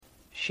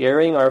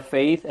Sharing our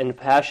faith and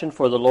passion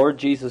for the Lord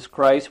Jesus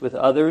Christ with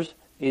others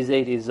is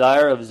a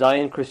desire of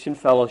Zion Christian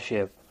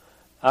Fellowship.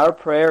 Our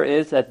prayer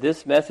is that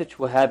this message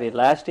will have a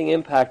lasting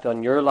impact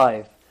on your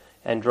life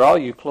and draw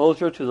you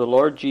closer to the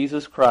Lord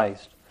Jesus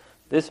Christ.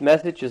 This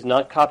message is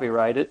not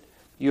copyrighted.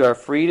 You are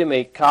free to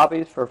make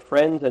copies for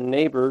friends and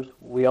neighbors.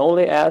 We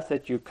only ask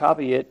that you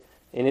copy it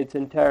in its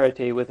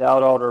entirety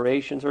without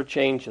alterations or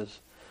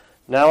changes.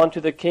 Now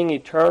unto the King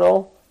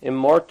eternal,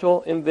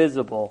 immortal,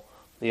 invisible,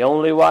 the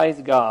only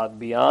wise God,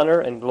 be honor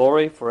and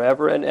glory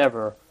forever and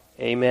ever.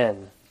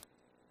 Amen.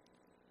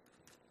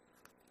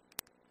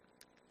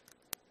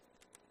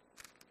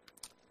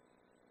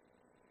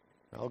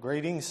 Well,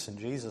 greetings in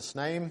Jesus'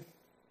 name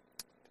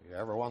to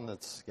everyone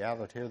that's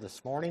gathered here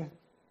this morning.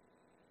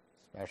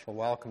 Special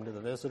welcome to the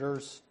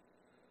visitors.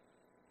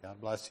 God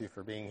bless you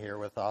for being here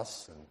with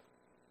us, and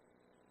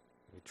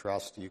we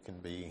trust you can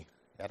be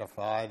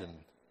edified and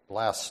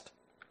blessed.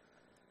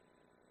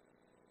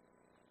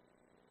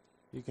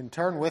 You can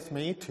turn with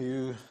me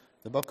to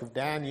the book of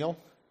Daniel.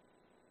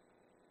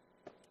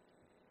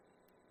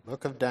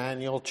 Book of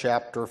Daniel,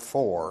 chapter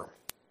 4.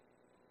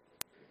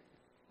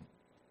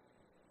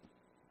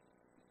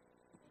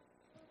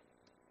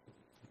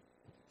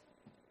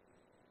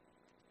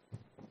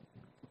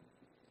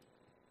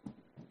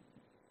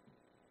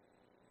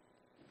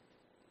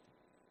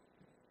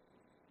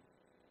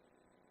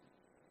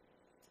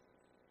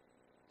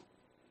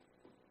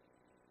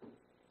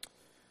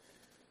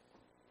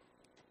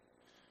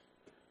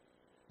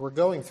 We're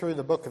going through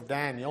the book of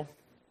Daniel.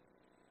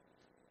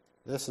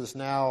 This is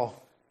now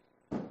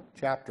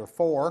chapter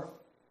 4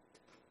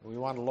 we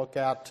want to look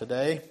at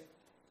today.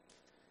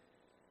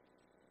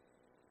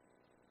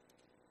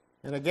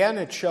 And again,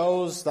 it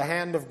shows the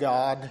hand of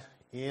God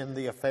in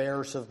the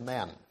affairs of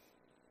men.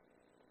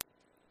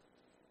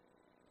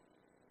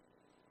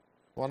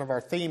 One of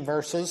our theme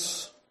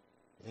verses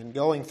in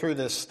going through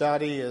this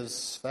study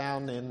is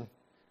found in, I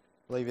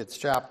believe it's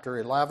chapter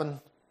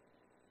 11,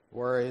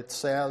 where it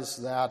says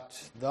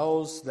that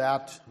those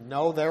that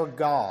know their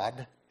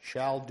God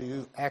shall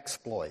do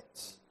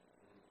exploits.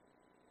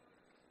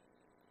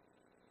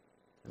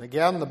 And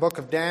again, the book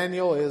of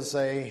Daniel is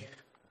a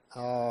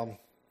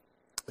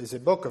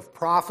book of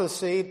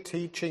prophecy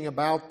teaching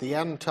about the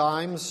end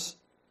times,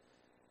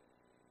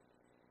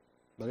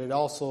 but it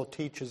also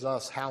teaches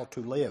us how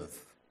to live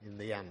in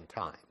the end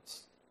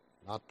times.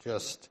 Not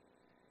just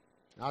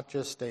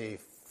a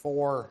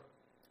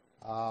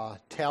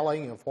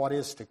telling of what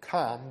is to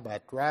come,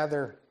 but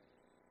rather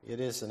it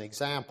is an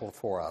example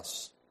for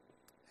us.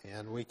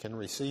 And we can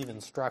receive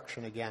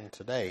instruction again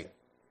today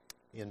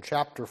in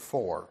chapter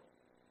 4.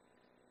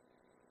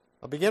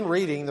 I'll begin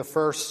reading the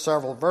first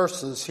several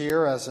verses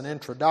here as an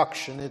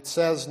introduction. It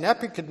says,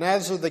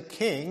 Nebuchadnezzar the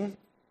king,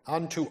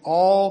 unto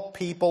all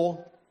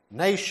people,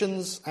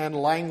 nations, and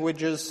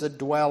languages that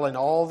dwell in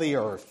all the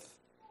earth,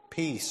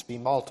 peace be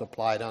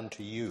multiplied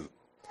unto you.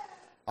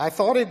 I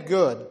thought it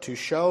good to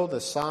show the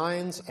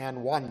signs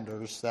and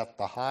wonders that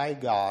the high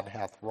God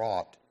hath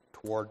wrought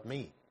toward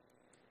me.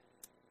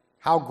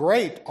 How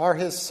great are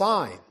his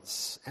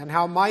signs, and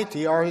how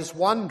mighty are his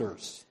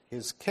wonders.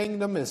 His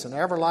kingdom is an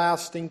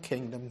everlasting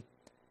kingdom,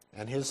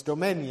 and his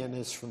dominion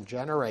is from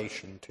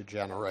generation to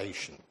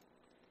generation.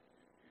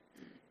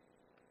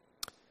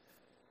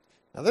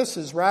 Now this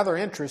is rather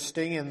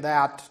interesting in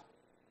that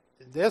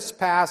this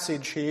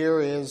passage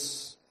here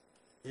is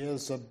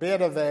a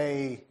bit of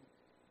a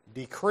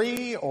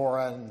decree or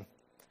an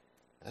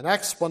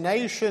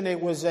explanation.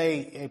 It was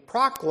a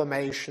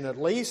proclamation,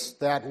 at least,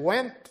 that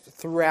went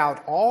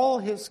throughout all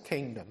his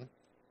kingdom,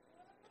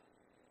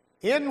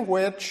 in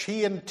which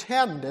he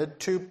intended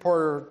to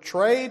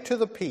portray to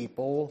the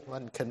people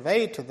and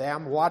convey to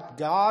them what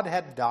God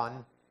had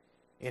done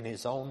in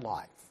his own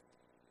life.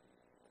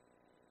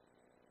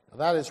 Now,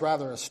 that is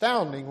rather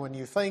astounding when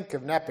you think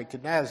of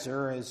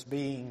Nebuchadnezzar as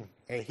being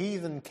a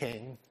heathen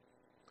king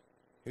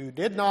who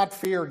did not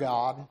fear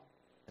God,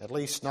 at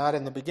least not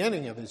in the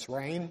beginning of his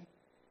reign.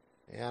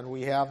 And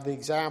we have the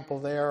example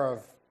there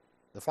of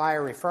the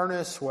fiery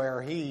furnace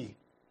where he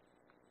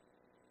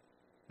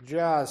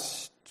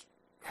just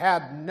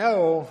had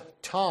no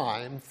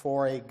time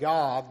for a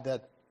God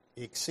that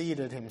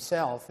exceeded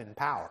himself in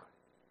power.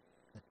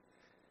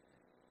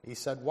 He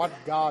said, what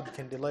God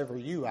can deliver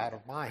you out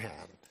of my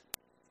hand?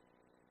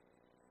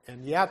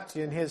 And yet,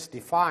 in his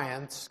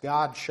defiance,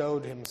 God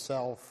showed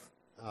himself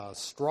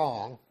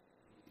strong.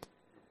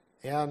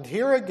 And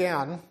here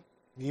again,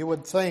 you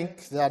would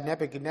think that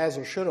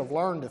Nebuchadnezzar should have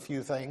learned a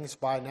few things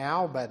by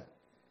now, but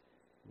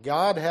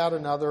God had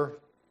another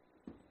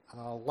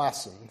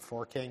lesson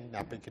for King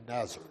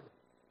Nebuchadnezzar.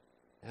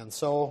 And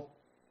so,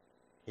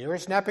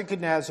 here's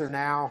Nebuchadnezzar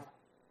now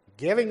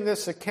giving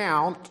this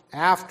account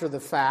after the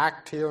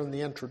fact. Here in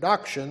the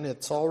introduction,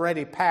 it's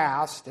already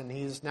passed, and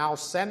he's now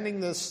sending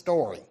this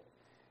story.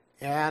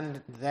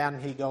 And then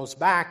he goes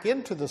back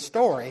into the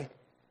story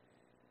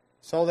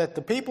so that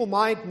the people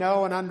might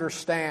know and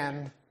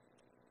understand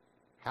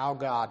how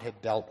God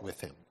had dealt with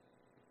him.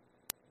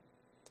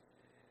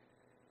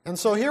 And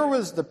so here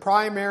was the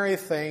primary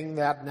thing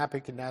that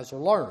Nebuchadnezzar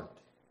learned.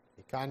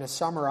 kind of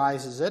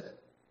summarizes it.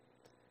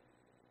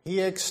 He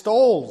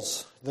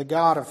extols the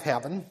God of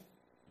heaven.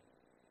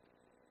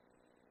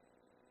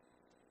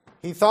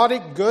 He thought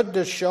it good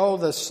to show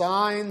the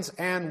signs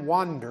and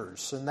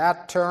wonders, and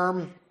that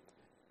term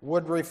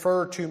would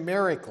refer to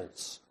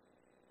miracles.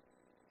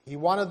 He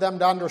wanted them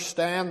to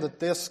understand that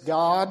this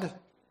God,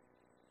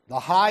 the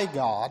high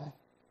God,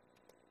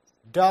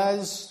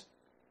 does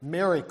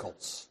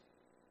miracles,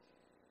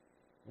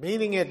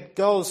 meaning it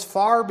goes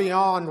far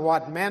beyond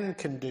what men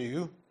can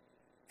do,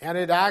 and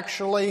it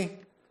actually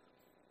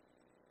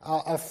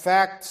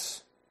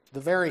affects the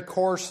very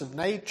course of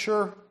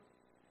nature,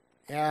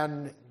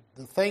 and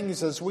the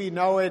things as we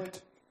know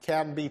it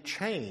can be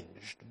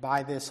changed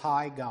by this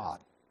high God.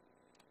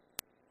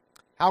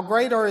 How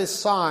great are his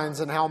signs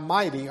and how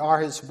mighty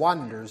are his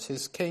wonders.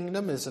 His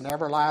kingdom is an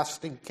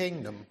everlasting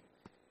kingdom,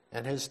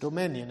 and his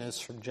dominion is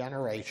from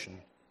generation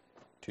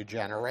to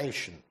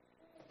generation.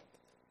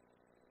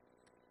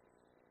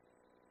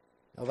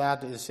 Now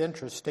that is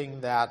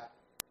interesting that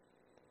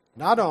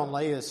not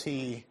only is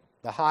he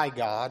the high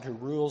God who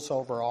rules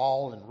over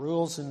all and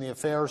rules in the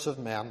affairs of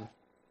men,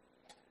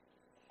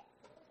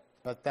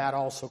 but that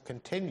also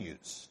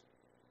continues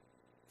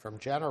from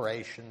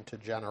generation to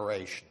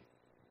generation.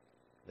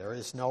 There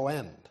is no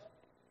end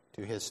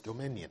to his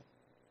dominion.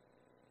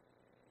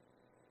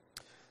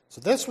 So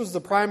this was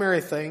the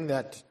primary thing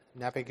that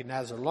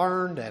Nebuchadnezzar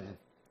learned and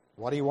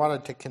what he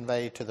wanted to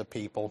convey to the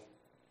people.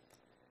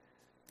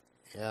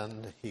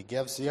 And he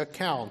gives the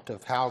account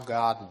of how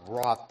God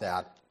wrought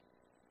that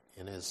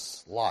in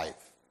his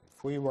life.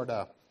 If you want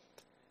to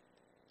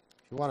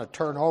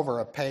turn over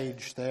a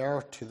page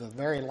there to the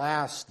very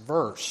last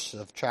verse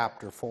of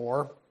chapter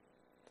 4,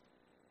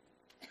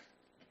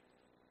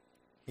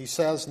 he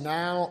says,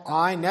 "Now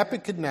I,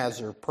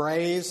 Nebuchadnezzar,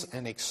 praise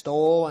and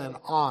extol and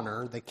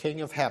honor the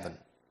King of heaven,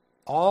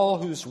 all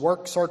whose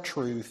works are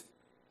truth,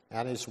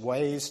 and his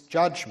ways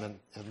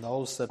judgment, and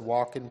those that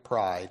walk in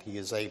pride he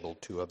is able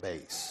to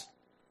abase."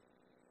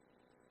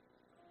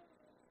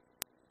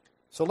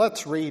 So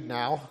let's read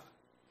now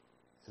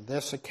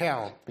this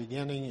account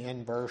beginning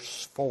in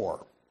verse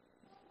 4.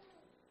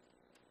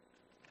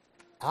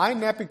 "I,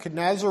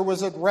 Nebuchadnezzar,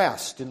 was at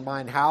rest in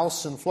mine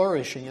house and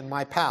flourishing in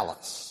my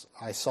palace.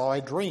 I saw a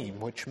dream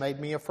which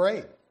made me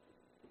afraid.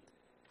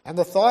 And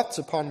the thoughts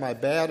upon my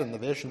bed and the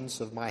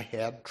visions of my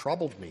head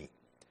troubled me.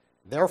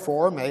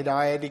 Therefore made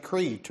I a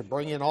decree to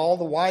bring in all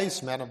the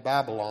wise men of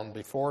Babylon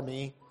before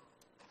me,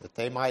 that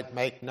they might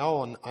make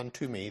known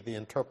unto me the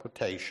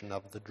interpretation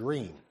of the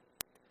dream.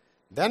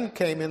 Then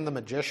came in the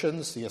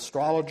magicians, the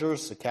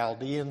astrologers, the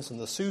Chaldeans, and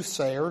the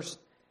soothsayers,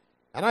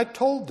 and I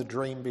told the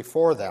dream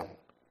before them,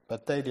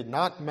 but they did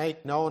not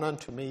make known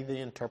unto me the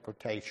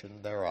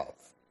interpretation thereof.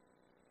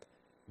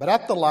 But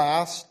at the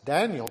last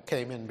Daniel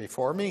came in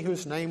before me,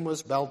 whose name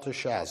was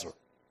Belteshazzar,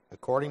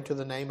 according to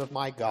the name of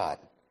my God,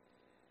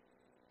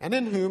 and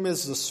in whom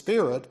is the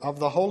spirit of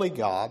the holy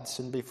gods,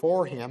 and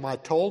before him I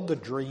told the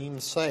dream,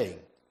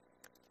 saying,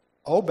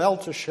 O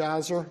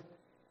Belteshazzar,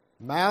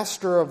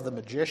 master of the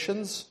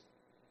magicians,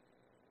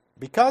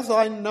 because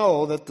I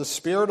know that the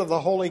spirit of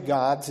the holy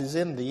gods is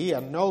in thee,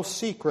 and no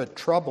secret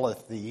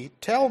troubleth thee,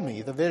 tell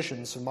me the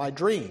visions of my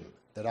dream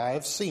that I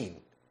have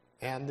seen,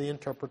 and the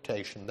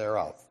interpretation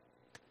thereof.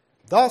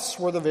 Thus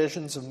were the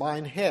visions of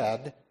mine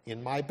head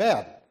in my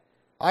bed.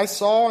 I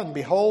saw, and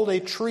behold, a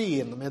tree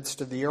in the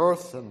midst of the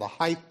earth, and the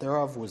height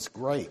thereof was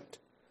great.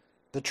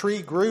 The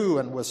tree grew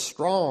and was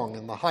strong,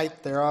 and the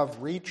height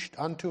thereof reached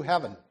unto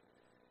heaven,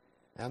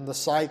 and the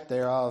sight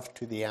thereof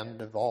to the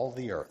end of all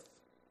the earth.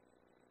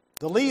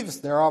 The leaves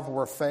thereof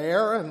were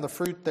fair, and the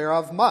fruit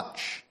thereof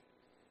much,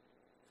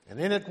 and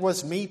in it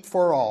was meat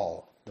for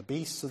all. The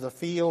beasts of the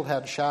field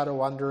had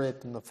shadow under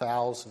it, and the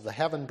fowls of the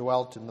heaven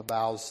dwelt in the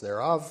boughs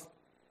thereof,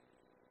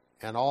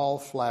 and all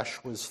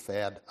flesh was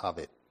fed of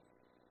it.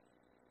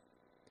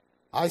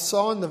 I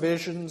saw in the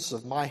visions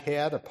of my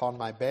head upon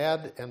my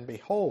bed, and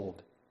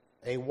behold,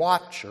 a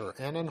watcher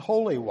and an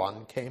holy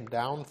one came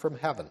down from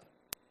heaven.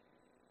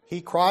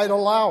 He cried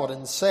aloud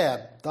and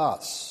said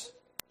thus,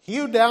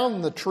 Hew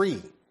down the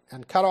tree,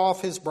 and cut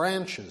off his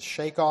branches,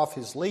 shake off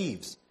his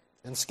leaves,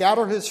 and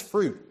scatter his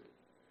fruit.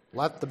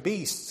 Let the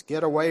beasts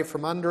get away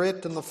from under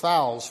it, and the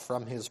fowls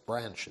from his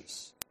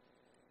branches.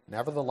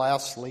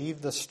 Nevertheless,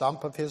 leave the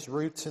stump of his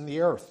roots in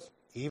the earth,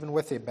 even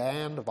with a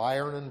band of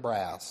iron and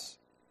brass,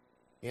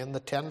 in the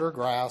tender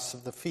grass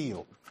of the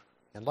field,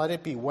 and let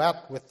it be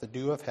wet with the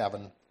dew of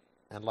heaven,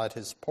 and let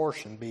his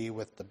portion be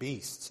with the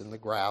beasts in the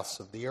grass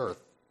of the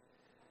earth.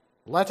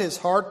 Let his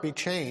heart be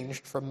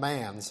changed from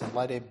man's, and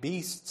let a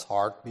beast's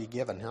heart be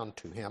given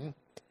unto him,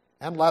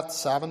 and let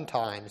 7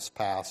 times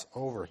pass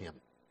over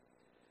him.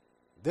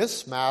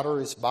 This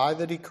matter is by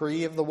the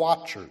decree of the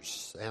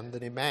watchers, and the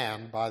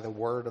demand by the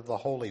word of the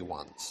holy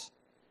ones,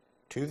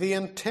 to the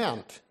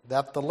intent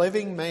that the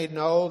living may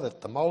know that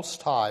the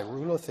Most High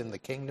ruleth in the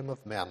kingdom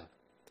of men,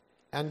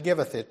 and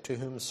giveth it to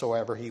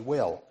whomsoever he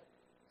will,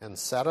 and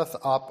setteth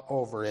up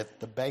over it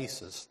the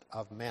basest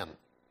of men.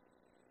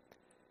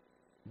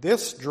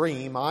 This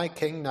dream I,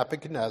 King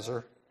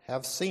Nebuchadnezzar,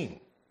 have seen.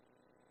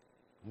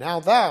 Now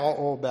thou,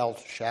 O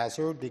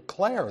Belteshazzar,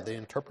 declare the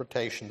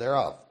interpretation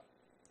thereof,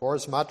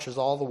 forasmuch as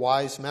all the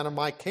wise men of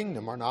my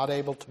kingdom are not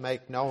able to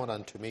make known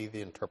unto me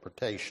the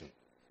interpretation.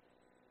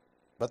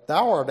 But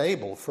thou art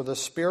able, for the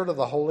spirit of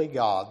the holy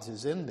gods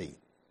is in thee.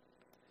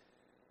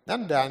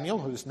 Then Daniel,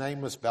 whose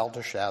name was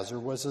Belteshazzar,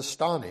 was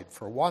astonished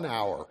for 1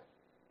 hour,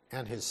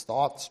 and his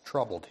thoughts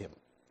troubled him.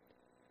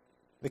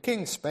 The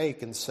king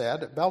spake and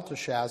said,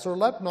 Belteshazzar,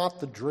 let not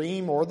the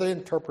dream or the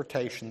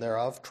interpretation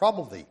thereof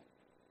trouble thee.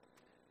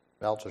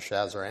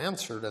 Belteshazzar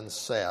answered and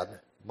said,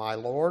 My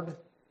lord,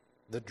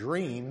 the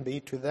dream be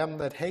to them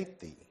that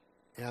hate thee,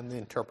 and the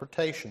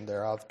interpretation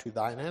thereof to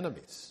thine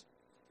enemies.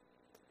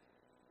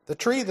 The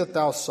tree that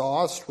thou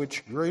sawest,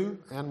 which grew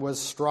and was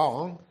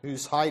strong,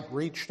 whose height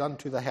reached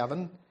unto the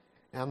heaven,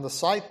 and the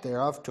sight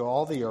thereof to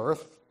all the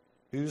earth,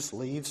 whose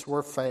leaves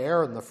were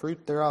fair, and the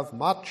fruit thereof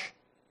much,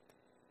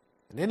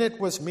 and in it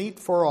was meat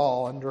for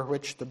all, under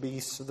which the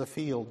beasts of the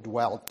field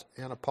dwelt,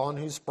 and upon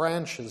whose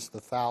branches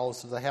the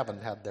fowls of the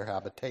heaven had their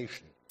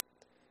habitation.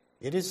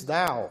 It is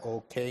thou,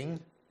 O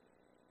king,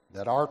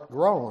 that art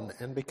grown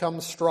and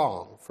become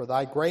strong, for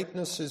thy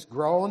greatness is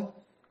grown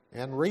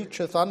and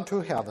reacheth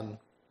unto heaven,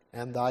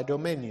 and thy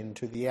dominion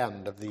to the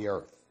end of the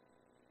earth.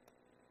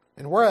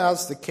 And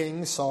whereas the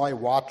king saw a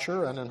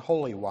watcher and an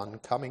holy one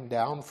coming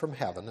down from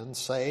heaven, and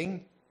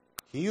saying,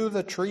 Hew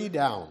the tree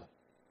down,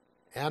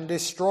 and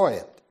destroy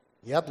it,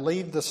 yet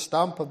leave the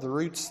stump of the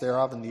roots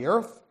thereof in the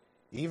earth,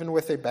 even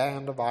with a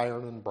band of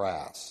iron and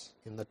brass,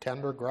 in the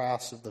tender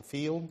grass of the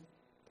field,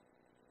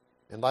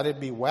 and let it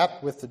be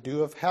wet with the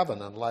dew of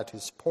heaven, and let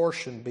his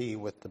portion be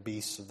with the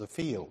beasts of the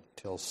field,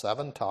 till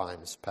 7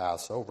 times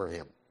pass over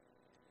him.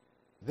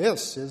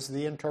 This is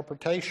the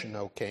interpretation,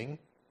 O king,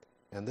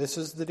 and this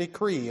is the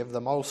decree of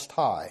the Most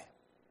High,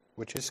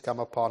 which is come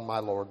upon my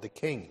lord the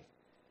king,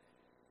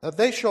 that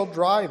they shall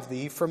drive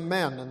thee from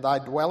men, and thy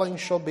dwelling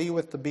shall be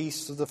with the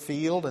beasts of the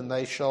field, and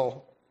they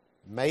shall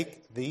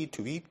make thee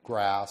to eat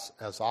grass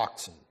as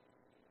oxen.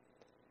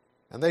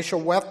 And they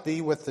shall wet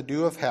thee with the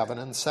dew of heaven,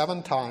 and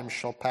 7 times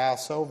shall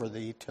pass over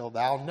thee, till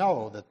thou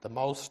know that the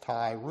Most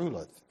High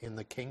ruleth in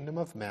the kingdom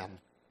of men,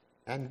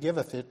 and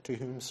giveth it to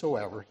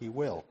whomsoever he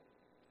will.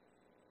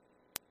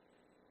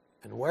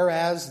 And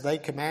whereas they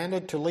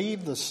commanded to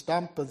leave the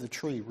stump of the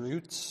tree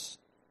roots,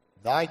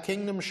 thy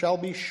kingdom shall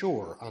be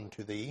sure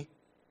unto thee,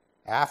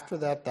 after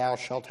that thou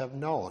shalt have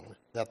known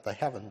that the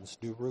heavens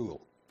do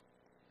rule.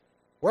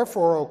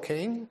 Wherefore, O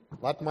king,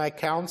 let my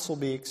counsel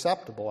be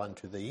acceptable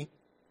unto thee,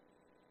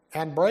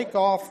 and break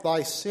off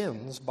thy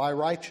sins by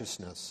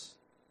righteousness,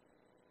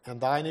 and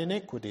thine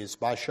iniquities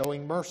by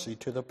showing mercy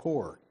to the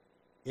poor,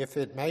 if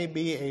it may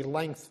be a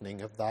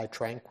lengthening of thy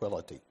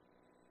tranquility.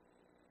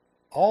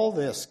 All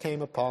this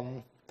came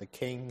upon the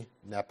king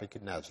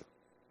Nebuchadnezzar.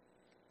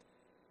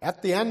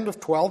 At the end of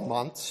 12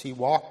 months he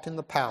walked in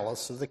the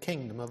palace of the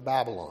kingdom of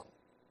Babylon.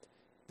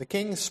 The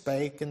king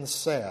spake and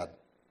said,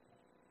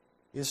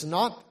 Is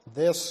not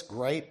this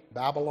great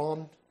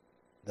Babylon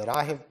that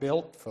I have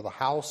built for the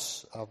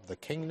house of the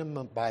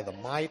kingdom by the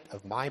might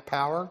of my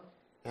power,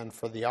 and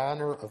for the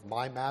honor of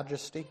my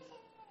majesty?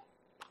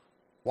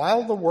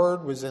 While the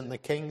word was in the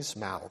king's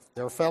mouth,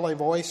 there fell a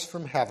voice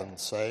from heaven,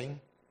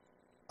 saying,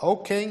 O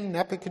king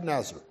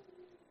Nebuchadnezzar,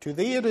 to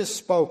thee it is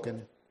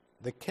spoken,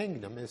 the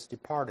kingdom is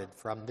departed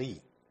from thee.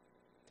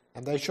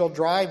 And they shall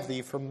drive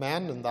thee from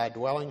men, and thy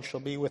dwelling shall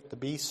be with the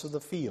beasts of the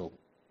field.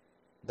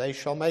 They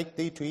shall make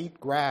thee to eat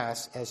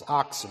grass as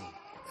oxen,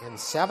 and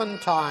 7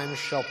 times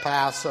shall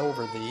pass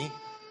over thee,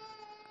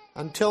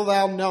 until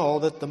thou know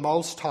that the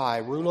Most High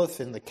ruleth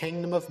in the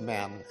kingdom of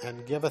men,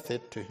 and giveth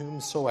it to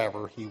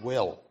whomsoever he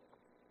will.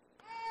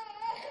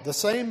 The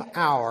same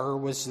hour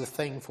was the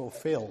thing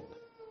fulfilled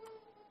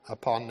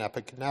upon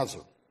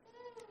Nebuchadnezzar.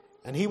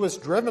 And he was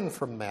driven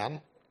from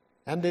men,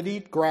 and did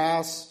eat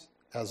grass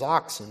as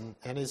oxen,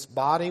 and his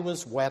body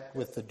was wet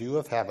with the dew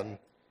of heaven,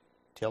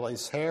 till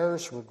his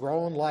hairs were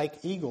grown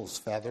like eagle's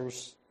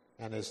feathers,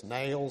 and his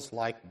nails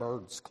like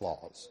birds'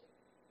 claws.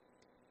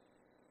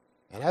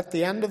 And at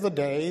the end of the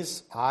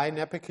days, I,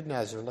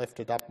 Nebuchadnezzar,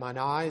 lifted up mine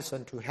eyes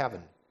unto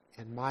heaven,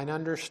 and mine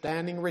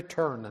understanding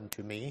returned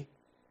unto me,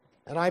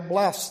 and I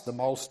blessed the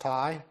Most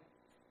High,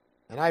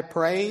 and I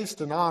praised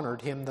and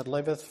honored him that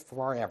liveth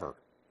forever,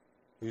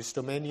 whose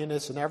dominion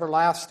is an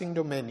everlasting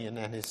dominion,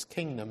 and his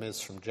kingdom is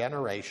from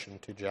generation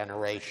to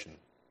generation.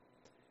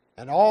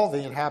 And all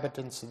the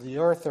inhabitants of the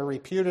earth are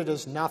reputed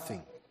as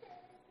nothing,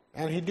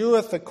 and he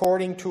doeth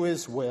according to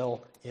his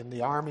will in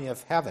the army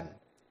of heaven,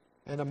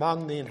 and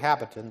among the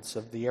inhabitants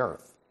of the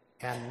earth,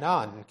 and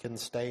none can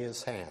stay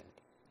his hand,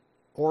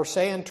 or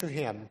say unto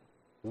him,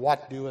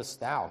 What doest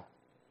thou?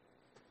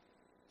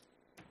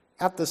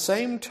 At the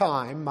same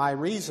time my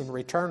reason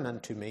returned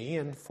unto me,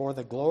 and for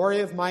the glory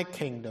of my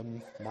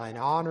kingdom mine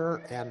honor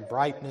and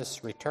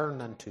brightness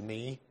returned unto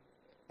me,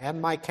 and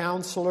my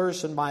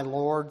counselors and my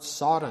lords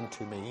sought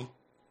unto me,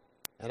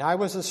 and I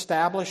was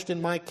established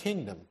in my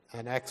kingdom,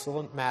 and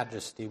excellent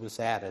majesty was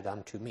added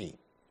unto me.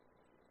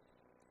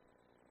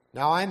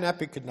 Now I,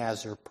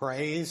 Nebuchadnezzar,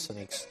 praise and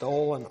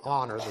extol and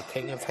honor the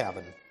King of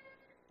heaven,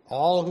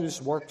 all whose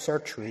works are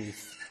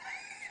truth,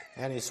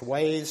 and his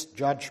ways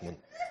judgment,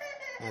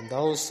 and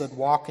those that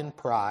walk in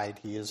pride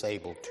he is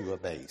able to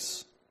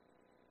abase.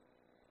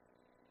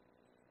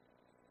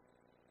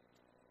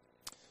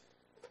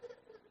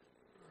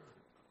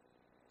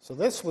 So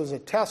this was a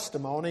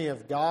testimony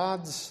of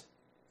God's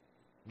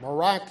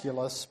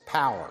miraculous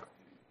power.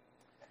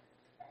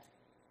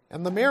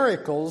 And the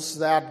miracles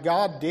that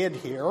God did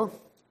here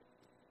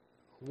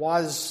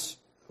was,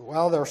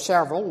 well, there are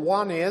several.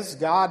 One is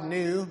God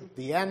knew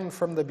the end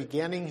from the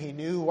beginning. He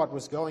knew what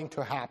was going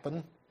to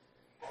happen.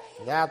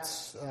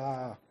 That's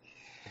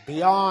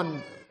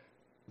beyond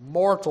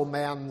mortal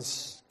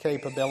man's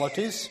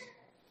capabilities.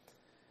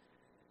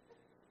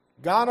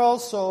 God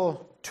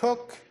also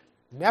took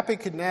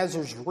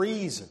Nebuchadnezzar's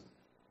reason,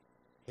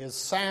 his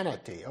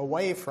sanity,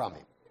 away from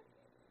him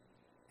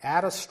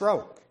at a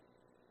stroke.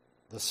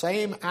 The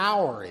same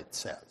hour, it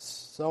says.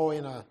 So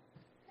in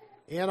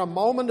a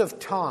moment of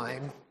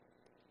time,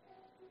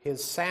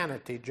 his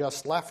sanity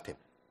just left him.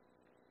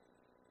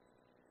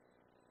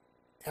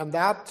 And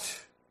that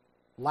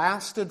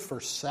lasted for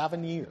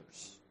 7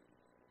 years.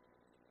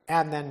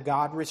 And then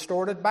God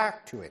restored it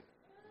back to him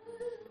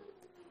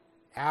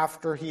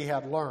after he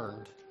had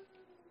learned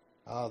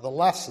the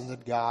lesson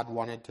that God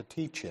wanted to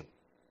teach him.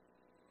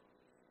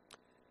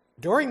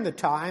 During the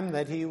time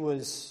that he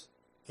was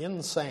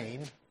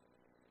insane,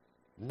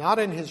 not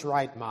in his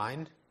right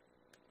mind,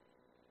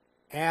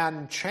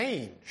 and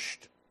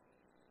changed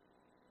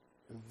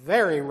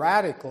very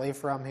radically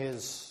from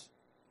his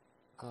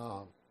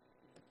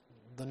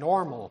the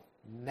normal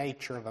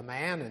nature of a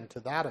man into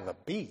that of a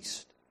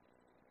beast,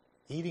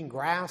 eating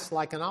grass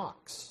like an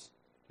ox,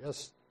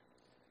 just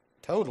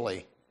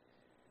totally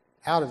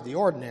out of the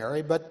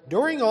ordinary. But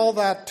during all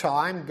that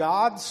time,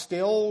 God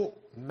still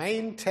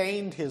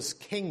maintained his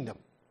kingdom.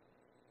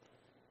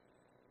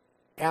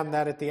 And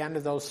that at the end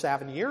of those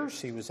 7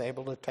 years, he was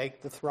able to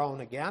take the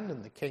throne again,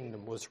 and the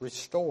kingdom was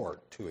restored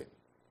to him.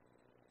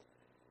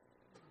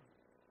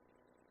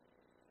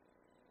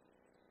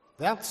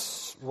 That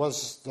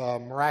was the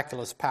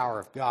miraculous power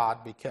of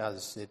God,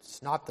 because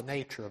it's not the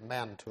nature of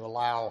men to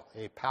allow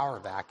a power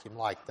vacuum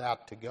like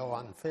that to go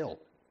unfilled.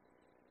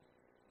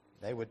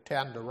 They would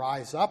tend to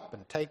rise up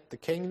and take the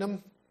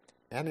kingdom.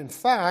 And in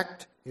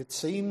fact, it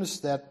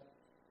seems that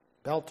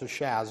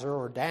Belteshazzar,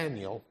 or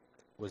Daniel,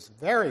 was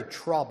very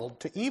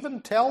troubled to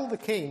even tell the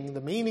king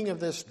the meaning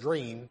of this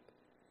dream,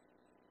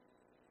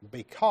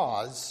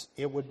 because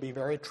it would be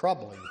very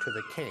troubling to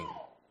the king,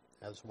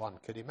 as one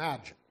could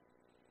imagine.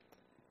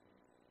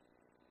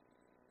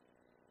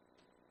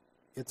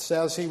 It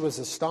says he was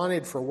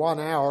astonished for 1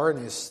 hour, and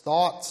his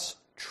thoughts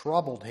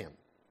troubled him.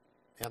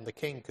 And the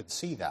king could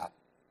see that.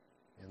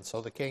 And so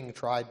the king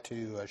tried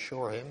to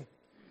assure him,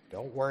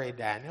 "Don't worry,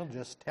 Daniel,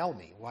 just tell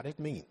me what it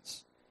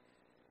means."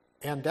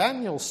 And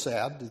Daniel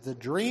said, "The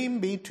dream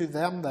be to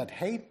them that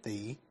hate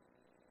thee,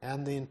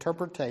 and the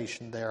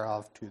interpretation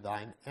thereof to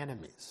thine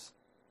enemies."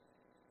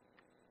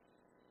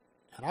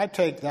 And I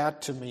take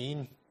that to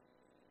mean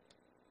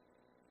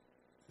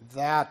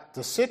that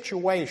the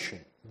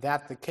situation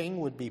that the king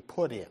would be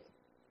put in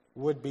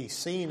would be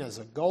seen as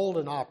a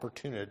golden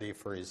opportunity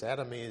for his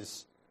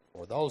enemies,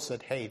 or those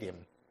that hate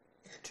him,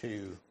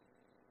 to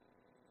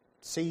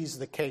seize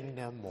the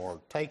kingdom or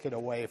take it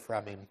away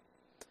from him.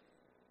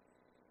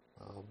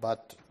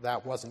 But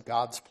that wasn't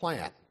God's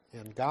plan.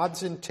 And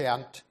God's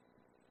intent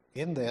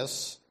in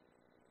this,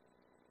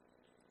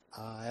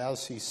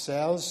 as he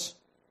says,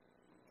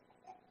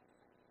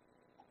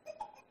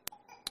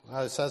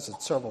 it says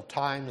it several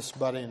times,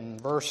 but in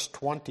verse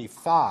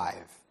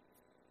 25,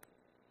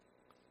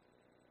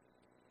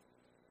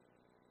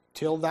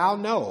 "Till thou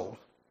know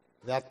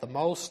that the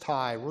Most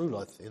High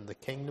ruleth in the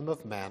kingdom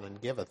of man, and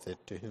giveth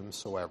it to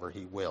whomsoever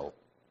he will."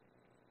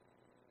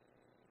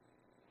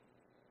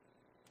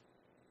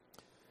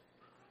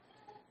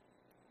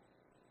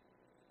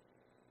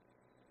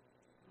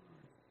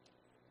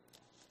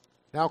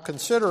 Now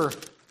consider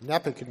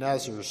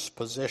Nebuchadnezzar's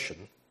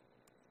position.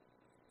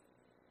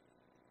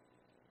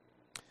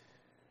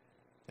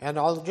 And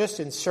I'll just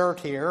insert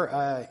here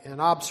an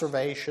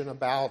observation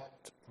about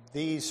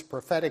these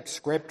prophetic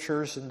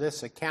scriptures, and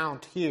this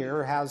account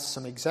here has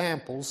some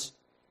examples.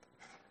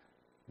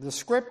 The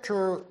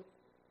scripture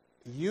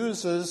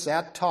uses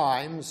at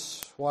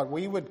times what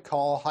we would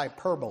call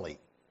hyperbole,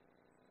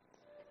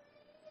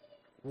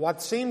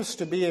 what seems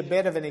to be a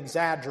bit of an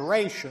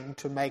exaggeration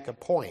to make a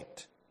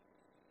point,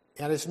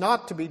 and is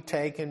not to be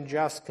taken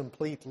just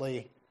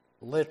completely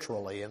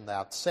literally in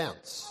that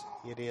sense.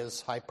 It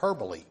is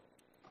hyperbole.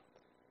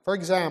 For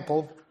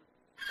example,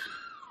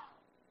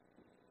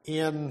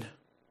 in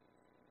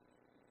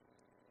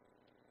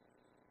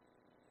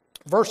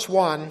verse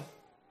 1,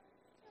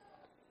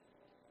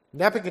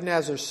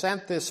 Nebuchadnezzar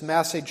sent this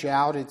message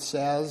out, it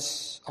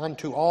says,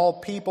 "unto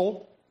all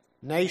people,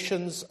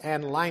 nations,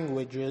 and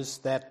languages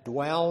that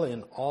dwell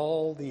in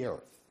all the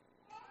earth."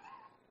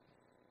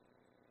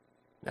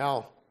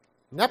 Now,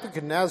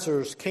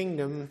 Nebuchadnezzar's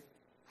kingdom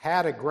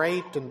had a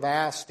great and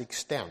vast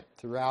extent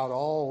throughout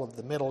all of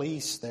the Middle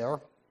East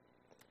there.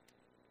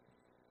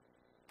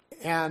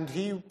 And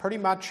he pretty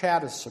much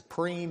had a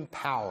supreme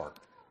power,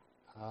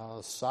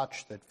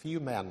 such that few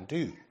men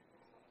do.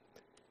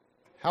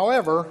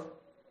 However,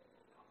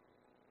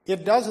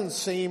 it doesn't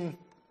seem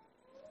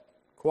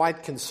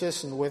quite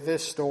consistent with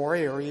this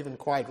story, or even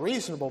quite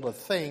reasonable to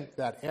think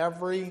that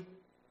every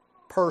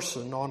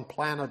person on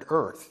planet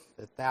Earth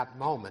at that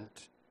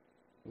moment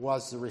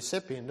was the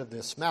recipient of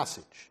this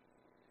message.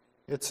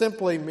 It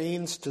simply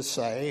means to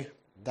say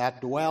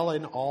that dwell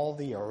in all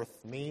the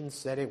earth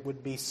means that it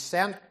would be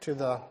sent to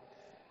the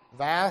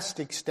vast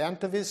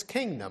extent of his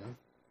kingdom,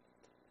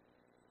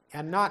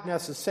 and not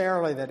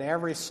necessarily that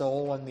every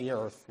soul on the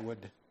earth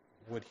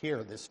would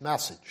hear this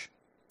message.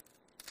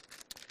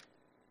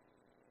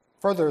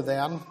 Further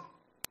then,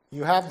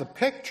 you have the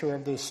picture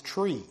of this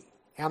tree,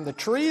 and the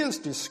tree is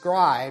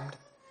described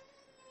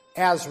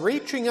as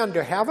reaching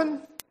unto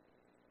heaven,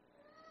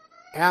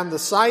 and the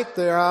sight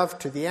thereof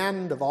to the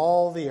end of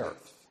all the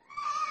earth.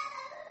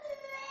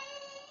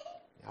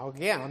 Now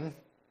again,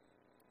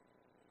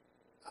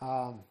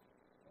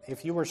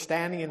 if you were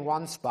standing in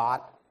one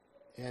spot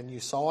and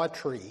you saw a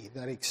tree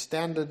that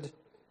extended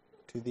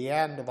to the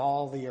end of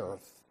all the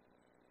earth,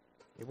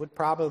 it would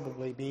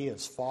probably be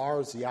as far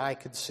as the eye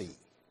could see,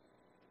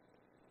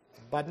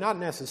 but not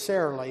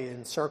necessarily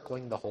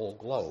encircling the whole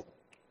globe.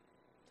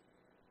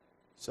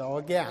 So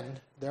again,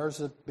 there's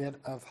a bit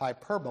of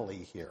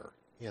hyperbole here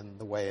in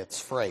the way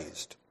it's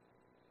phrased.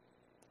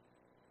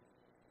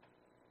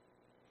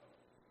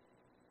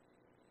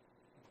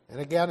 And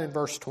again in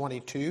verse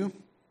 22,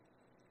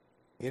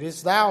 it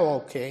is thou, O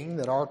king,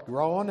 that art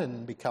grown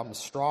and become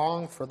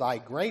strong, for thy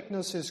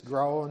greatness is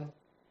grown,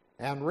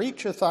 and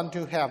reacheth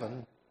unto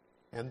heaven,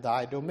 and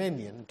thy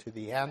dominion to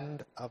the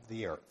end of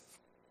the earth.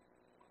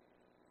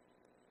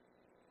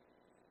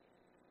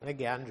 And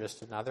again,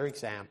 just another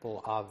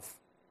example of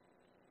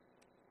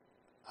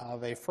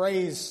a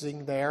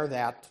phrasing there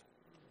that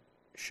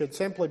should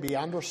simply be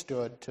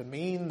understood to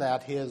mean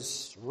that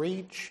his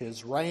reach,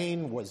 his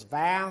reign was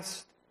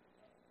vast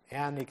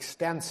and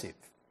extensive.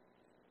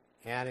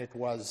 And it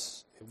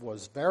was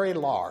very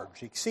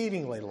large,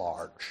 exceedingly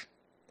large,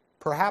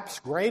 perhaps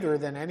greater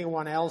than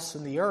anyone else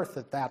in the earth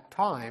at that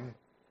time,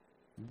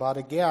 but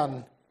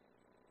again,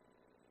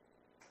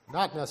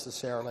 not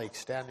necessarily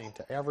extending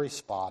to every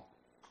spot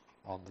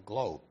on the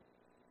globe.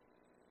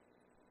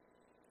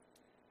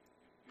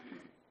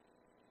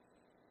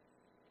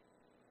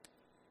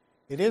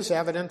 It is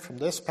evident from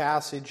this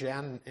passage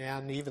and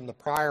even the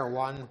prior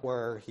one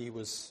where he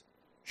was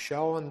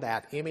shown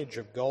that image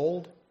of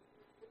gold,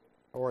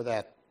 or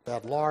that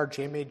large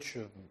image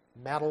of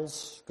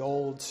metals,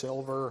 gold,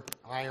 silver,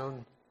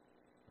 iron,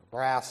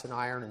 brass and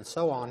iron, and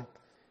so on.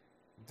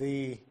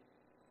 The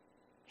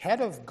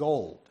head of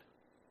gold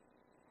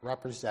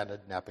represented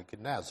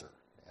Nebuchadnezzar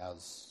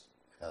as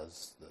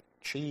the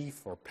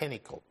chief or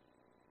pinnacle.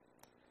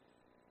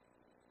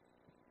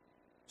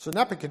 So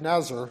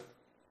Nebuchadnezzar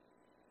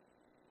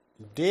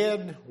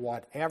did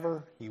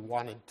whatever he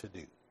wanted to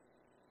do.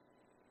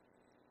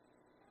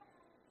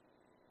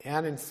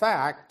 And in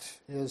fact,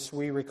 as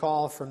we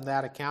recall from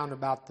that account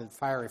about the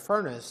fiery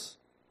furnace,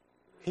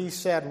 he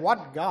said,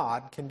 "What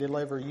God can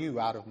deliver you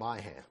out of my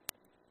hand?"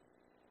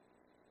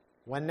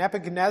 When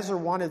Nebuchadnezzar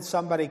wanted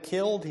somebody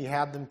killed, he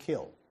had them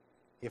killed.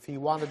 If he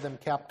wanted them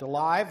kept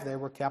alive, they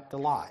were kept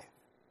alive.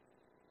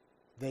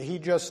 He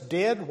just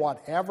did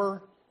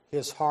whatever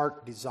his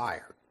heart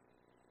desired.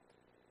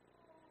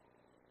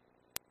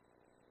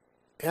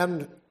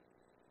 And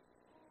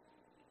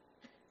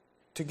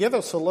to give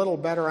us a little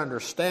better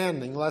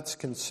understanding, let's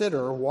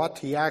consider what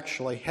he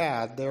actually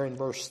had there in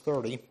verse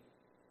 30.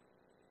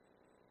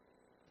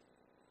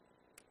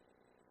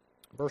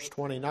 Verse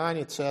 29,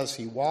 it says,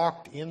 he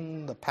walked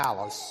in the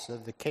palace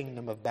of the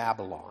kingdom of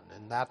Babylon.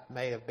 And that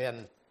may have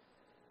been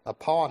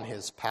upon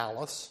his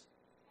palace.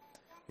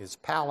 His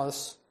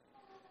palace,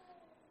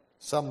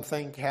 some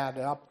think, had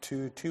up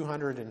to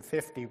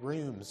 250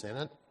 rooms in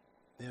it.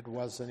 It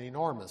was an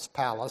enormous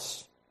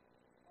palace.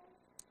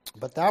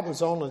 But that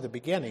was only the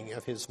beginning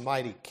of his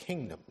mighty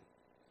kingdom.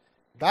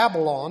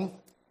 Babylon,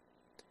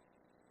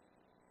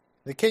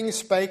 the king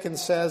spake and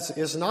says,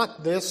 "Is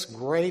not this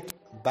great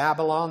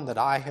Babylon that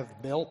I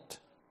have built?"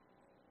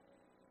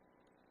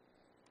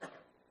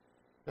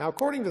 Now,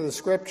 according to the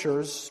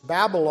scriptures,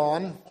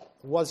 Babylon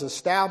was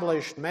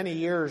established many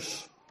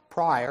years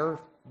prior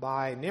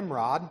by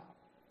Nimrod.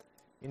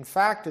 In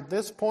fact, at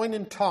this point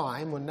in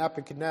time, when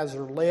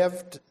Nebuchadnezzar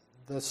lived,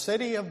 the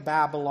city of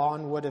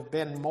Babylon would have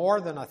been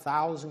more than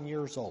 1,000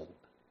 years old.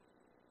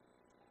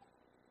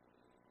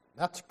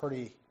 That's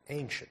pretty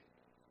ancient.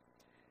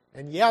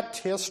 And yet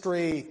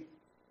history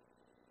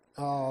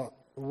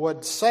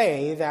would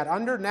say that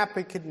under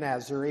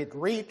Nebuchadnezzar it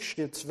reached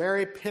its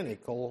very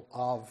pinnacle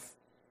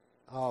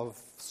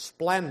of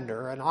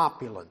splendor and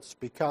opulence,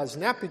 because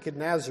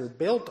Nebuchadnezzar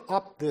built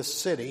up this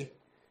city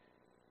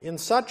in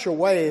such a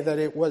way that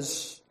it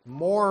was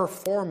more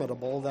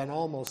formidable than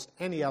almost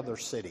any other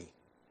city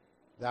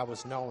that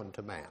was known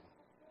to man.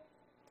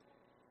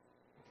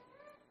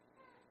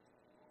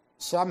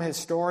 Some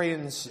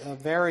historians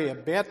vary a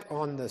bit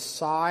on the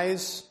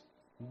size,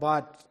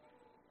 but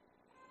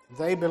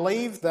they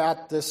believed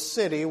that this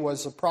city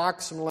was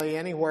approximately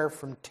anywhere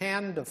from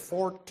 10 to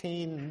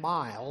 14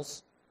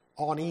 miles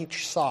on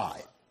each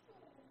side.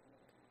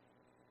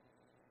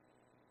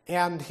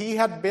 And he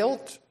had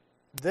built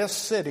this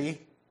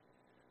city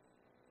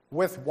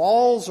with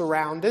walls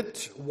around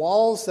it,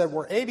 walls that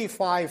were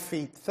 85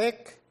 feet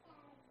thick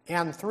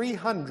and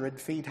 300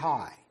 feet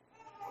high.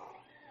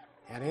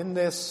 And in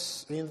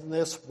this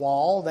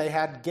wall, they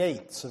had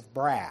gates of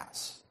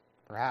brass,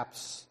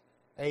 perhaps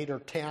 8 or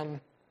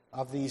 10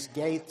 of these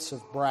gates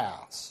of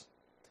brass.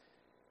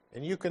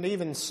 And you can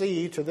even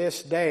see to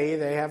this day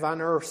they have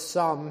unearthed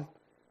some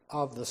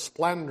of the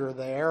splendor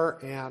there,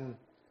 and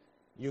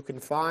you can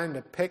find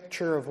a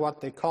picture of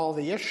what they call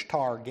the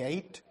Ishtar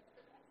Gate,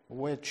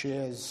 which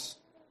is,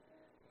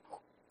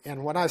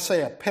 and when I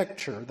say a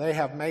picture, they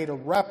have made a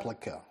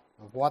replica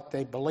of what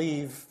they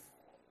believe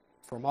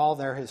from all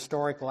their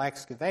historical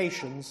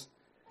excavations.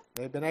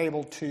 They've been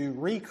able to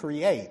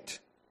recreate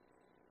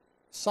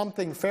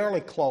something fairly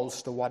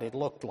close to what it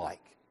looked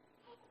like.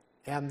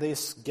 And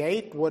this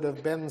gate would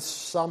have been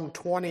some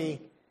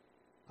 20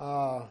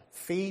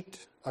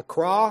 feet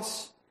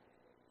across,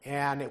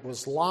 and it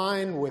was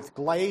lined with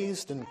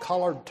glazed and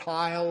colored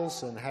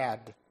tiles and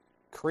had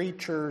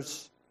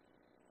creatures,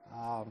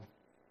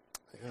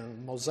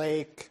 and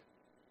mosaic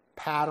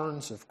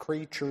patterns of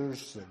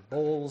creatures and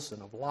bulls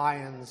and of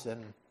lions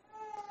and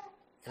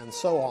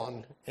so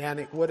on. And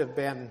it would have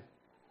been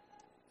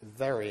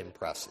very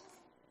impressive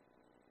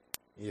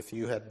if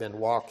you had been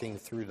walking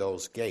through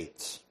those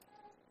gates.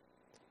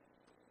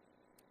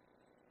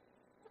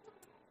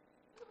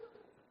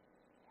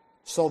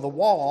 So the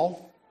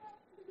wall,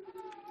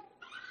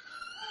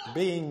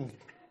 being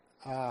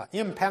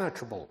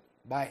impenetrable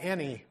by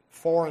any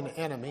foreign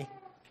enemy,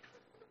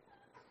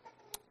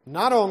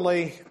 not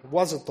only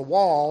was it the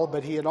wall,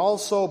 but he had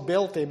also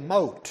built a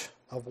moat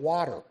of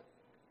water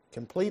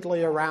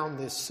completely around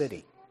this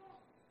city.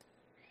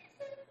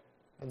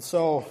 And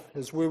so,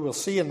 as we will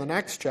see in the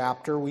next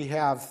chapter, we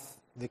have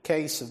the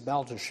case of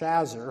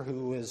Belshazzar,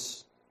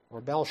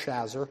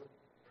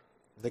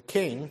 the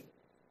king,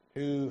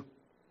 who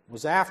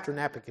was after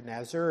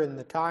Nebuchadnezzar in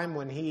the time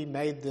when he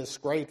made this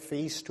great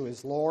feast to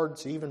his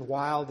lords, even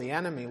while the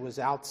enemy was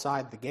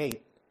outside the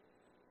gate.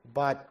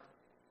 But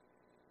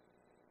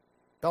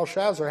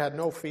Belshazzar had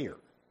no fear.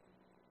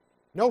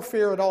 No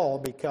fear at all,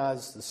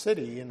 because the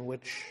city in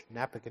which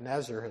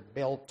Nebuchadnezzar had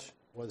built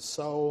was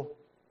so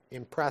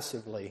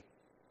impressively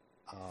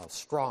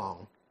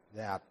strong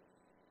that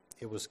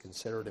it was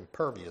considered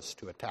impervious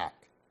to attack.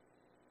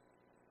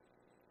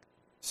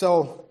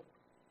 So,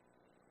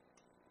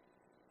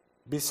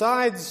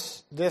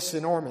 besides this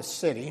enormous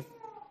city,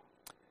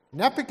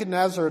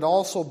 Nebuchadnezzar had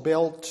also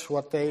built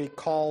what they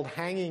called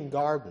hanging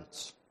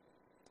gardens.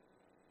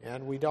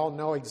 And we don't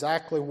know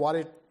exactly what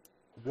it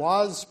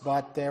was,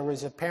 but there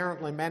was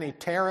apparently many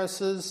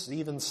terraces,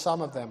 even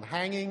some of them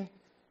hanging,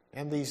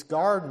 and these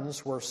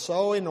gardens were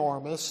so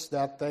enormous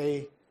that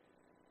they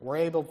were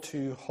able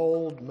to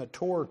hold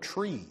mature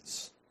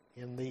trees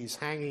in these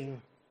hanging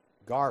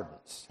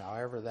gardens,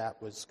 however that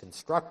was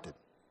constructed.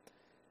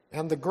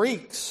 And the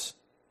Greeks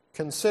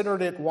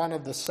considered it one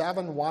of the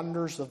 7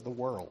 wonders of the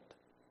world,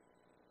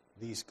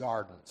 these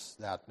gardens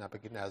that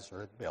Nebuchadnezzar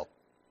had built.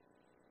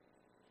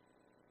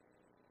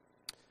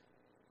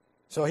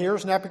 So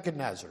here's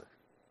Nebuchadnezzar.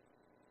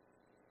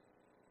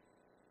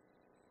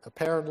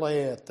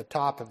 Apparently at the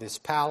top of his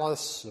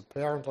palace,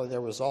 apparently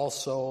there was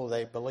also,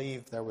 they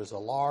believe, there was a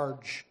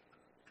large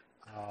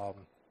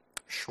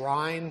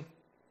shrine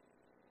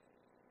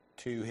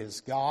to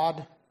his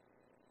god,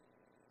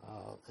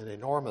 an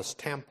enormous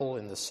temple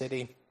in the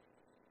city.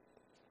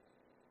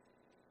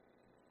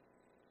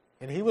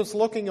 And he was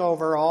looking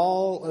over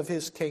all of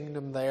his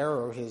kingdom there,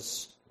 or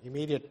his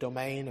immediate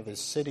domain of his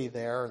city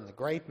there, and the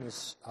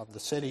greatness of the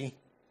city.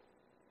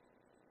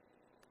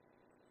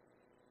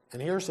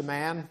 And here's a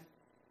man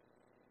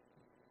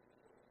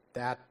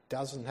that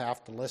doesn't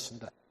have to listen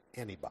to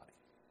anybody.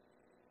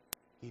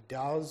 He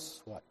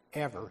does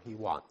whatever he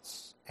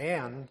wants.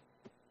 And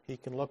he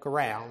can look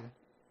around.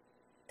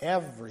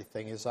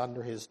 Everything is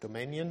under his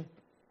dominion.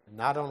 And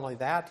not only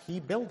that,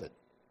 he built it.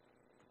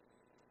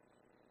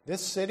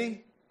 This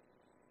city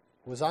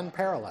was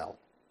unparalleled,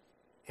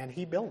 and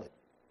he built it.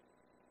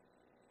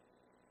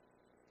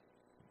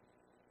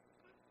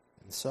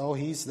 And so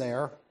he's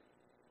there,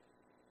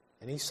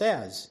 and he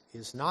says,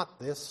 "Is not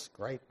this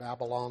great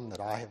Babylon that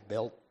I have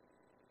built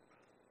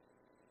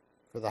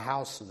for the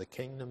house of the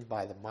kingdom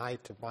by the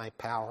might of my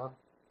power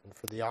and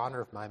for the honor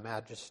of my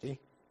majesty?"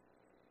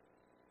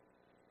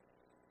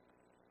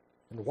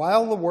 And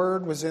while the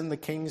word was in the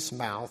king's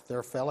mouth,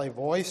 there fell a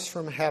voice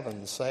from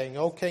heaven, saying,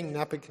 "O King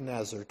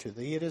Nebuchadnezzar, to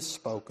thee it is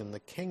spoken, the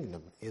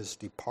kingdom is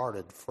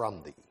departed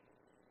from thee."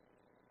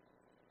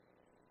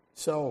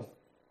 So,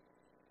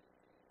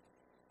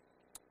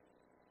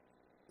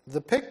 the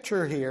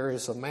picture here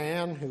is a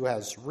man who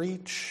has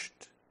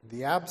reached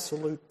the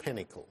absolute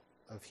pinnacle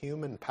of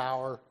human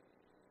power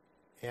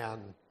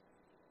and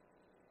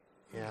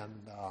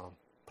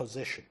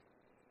position,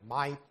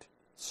 might,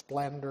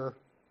 splendor,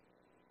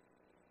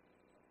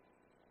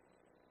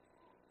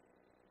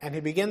 And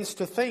he begins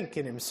to think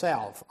in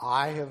himself,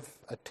 I have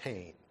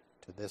attained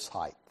to this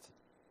height.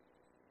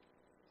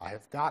 I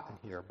have gotten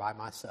here by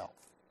myself.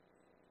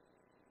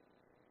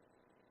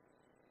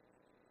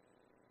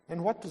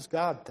 And what does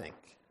God think?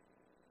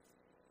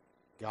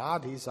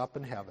 God, he's up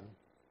in heaven,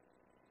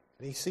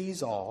 and he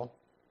sees all.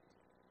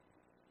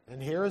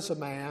 And here is a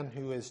man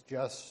who is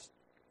just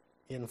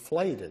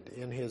inflated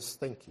in his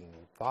thinking,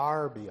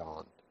 far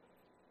beyond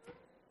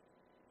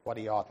what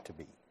he ought to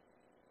be.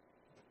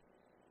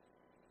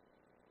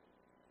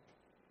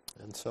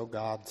 And so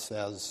God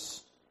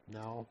says,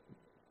 no,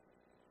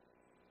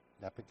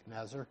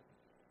 Nebuchadnezzar,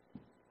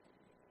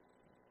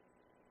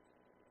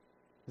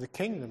 the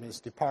kingdom is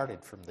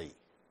departed from thee.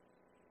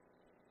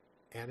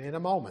 And in a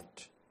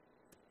moment,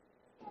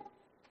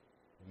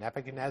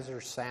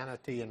 Nebuchadnezzar's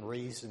sanity and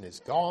reason is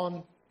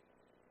gone.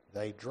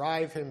 They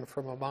drive him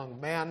from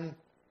among men,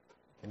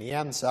 and he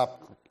ends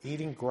up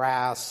eating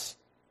grass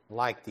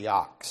like the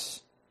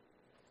ox.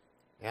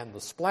 And the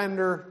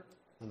splendor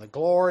and the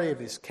glory of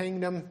his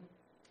kingdom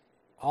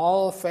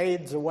all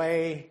fades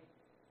away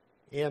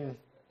in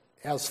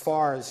as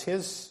far as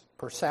his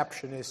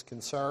perception is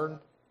concerned.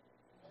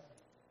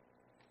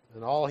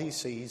 And all he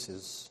sees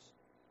is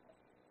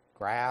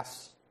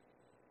grass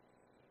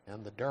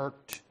and the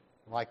dirt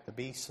like the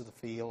beasts of the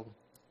field.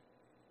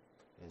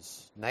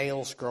 His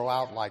nails grow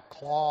out like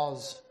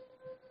claws.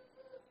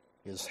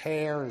 His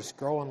hair is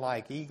growing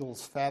like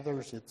eagle's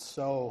feathers. It's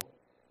so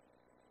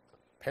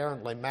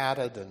apparently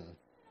matted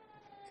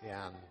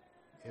and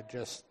it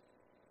just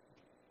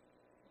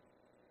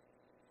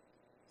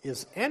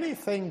is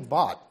anything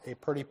but a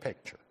pretty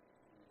picture.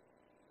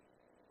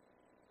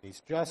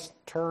 He's just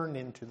turned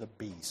into the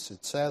beasts.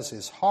 It says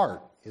his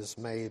heart is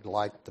made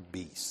like the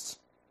beasts.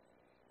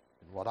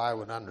 And what I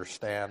would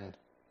understand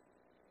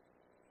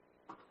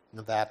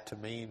that to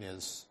mean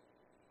is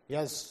he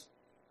has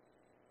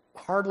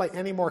hardly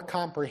any more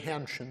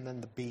comprehension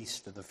than the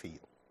beast of the field.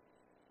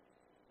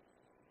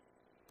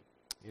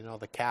 You know,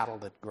 the cattle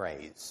that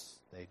graze,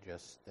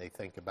 they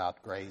think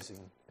about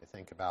grazing, they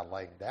think about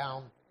laying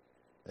down,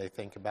 they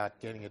think about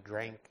getting a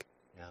drink,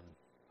 and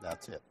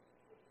that's it.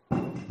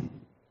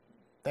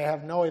 They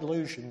have no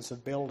illusions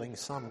of building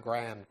some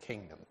grand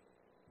kingdom.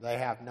 They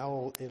have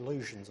no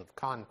illusions of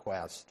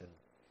conquest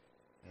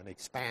and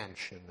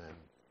expansion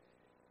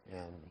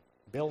and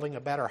building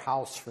a better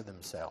house for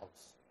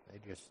themselves. They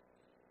just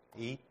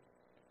eat,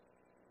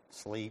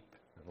 sleep,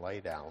 and lay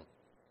down.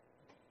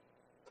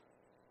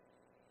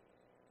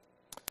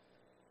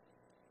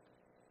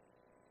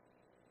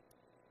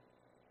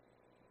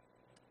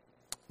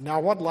 Now,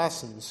 what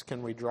lessons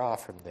can we draw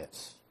from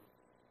this?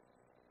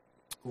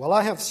 Well,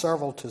 I have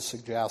several to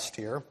suggest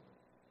here.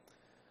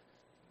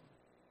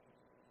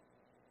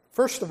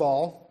 First of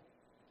all,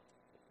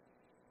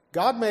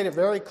 God made it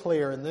very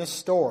clear in this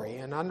story,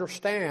 and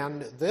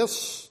understand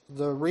this,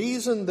 the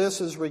reason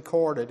this is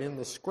recorded in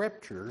the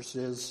Scriptures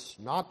is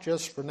not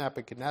just for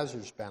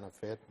Nebuchadnezzar's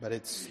benefit, but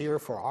it's here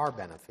for our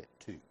benefit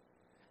too.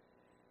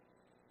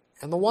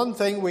 And the one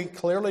thing we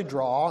clearly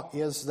draw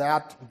is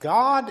that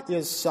God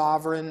is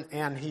sovereign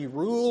and He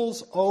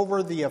rules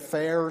over the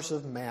affairs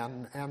of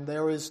men, and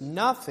there is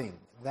nothing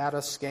that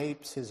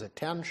escapes His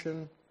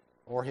attention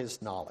or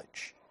His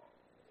knowledge.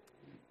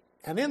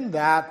 And in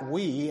that,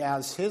 we,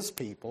 as His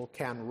people,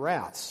 can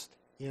rest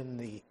in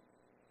the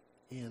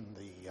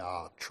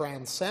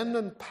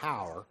transcendent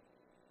power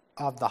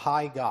of the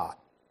high God.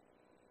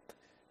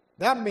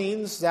 That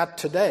means that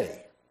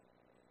today,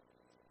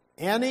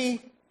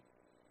 any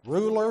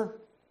ruler,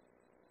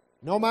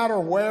 no matter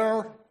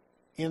where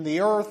in the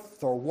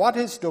earth or what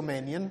his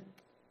dominion,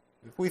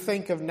 if we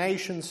think of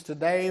nations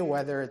today,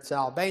 whether it's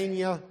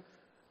Albania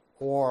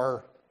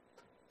or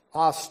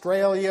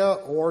Australia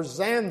or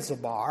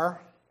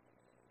Zanzibar,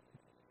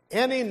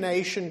 any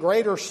nation,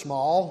 great or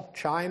small,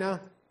 China,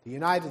 the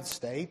United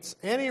States,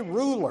 any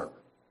ruler,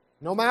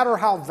 no matter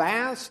how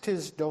vast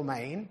his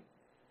domain,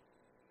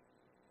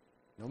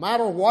 no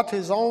matter what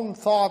his own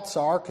thoughts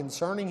are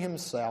concerning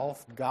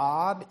himself,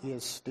 God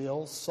is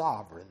still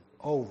sovereign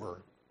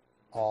over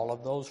all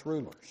of those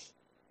rulers.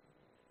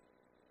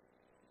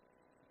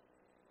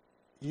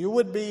 You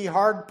would be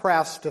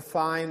hard-pressed to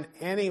find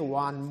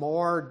anyone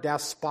more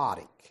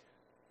despotic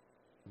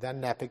than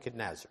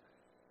Nebuchadnezzar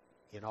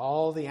in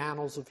all the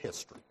annals of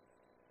history.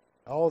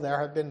 Oh, there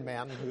have been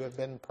men who have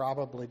been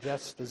probably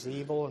just as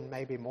evil and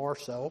maybe more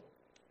so,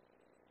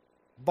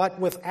 but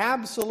with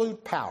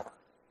absolute power.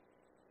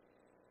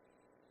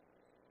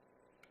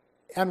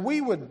 And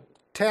we would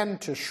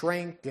tend to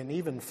shrink and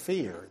even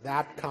fear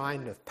that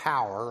kind of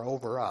power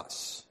over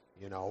us,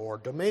 or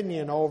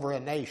dominion over a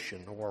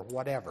nation or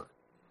whatever.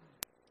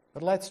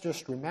 But let's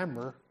just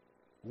remember,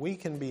 we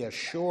can be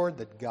assured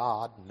that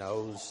God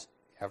knows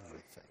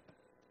everything.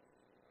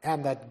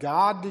 And that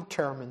God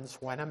determines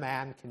when a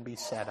man can be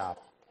set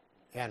up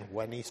and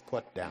when he's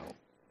put down.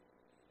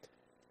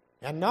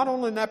 And not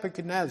only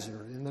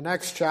Nebuchadnezzar. In the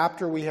next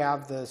chapter we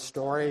have the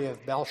story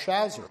of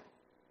Belshazzar,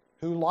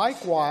 who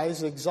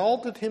likewise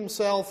exalted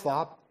himself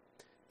up,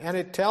 and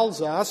it tells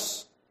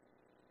us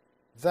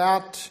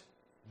that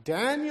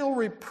Daniel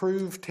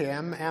reproved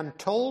him and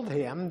told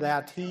him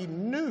that he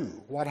knew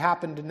what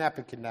happened to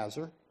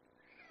Nebuchadnezzar.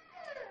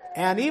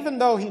 And even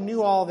though he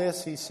knew all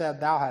this, he said,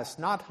 "Thou hast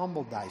not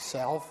humbled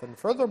thyself, and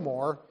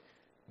furthermore,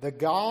 the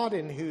God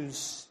in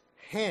whose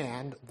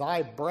hand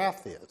thy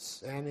breath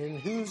is, and in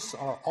whose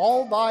are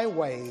all thy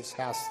ways,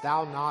 hast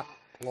thou not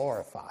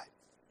glorified."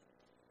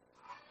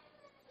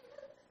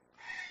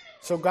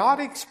 So God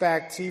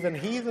expects even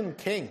heathen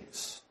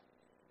kings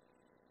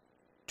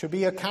to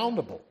be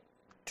accountable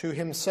to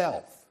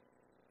himself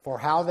for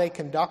how they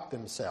conduct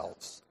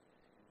themselves.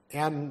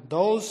 And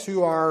those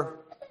who are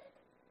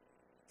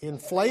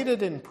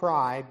inflated in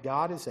pride,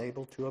 God is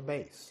able to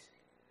abase.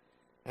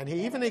 And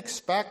he even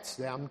expects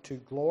them to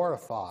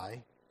glorify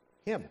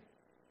him.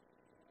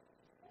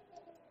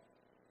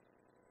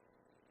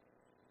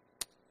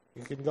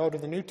 You can go to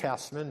the New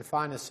Testament and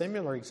find a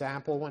similar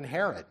example when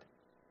Herod,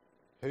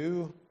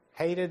 who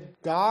hated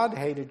God,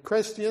 hated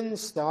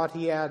Christians, thought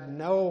he had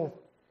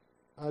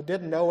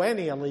didn't know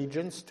any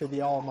allegiance to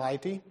the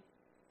Almighty.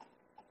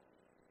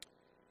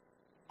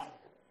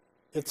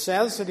 It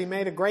says that he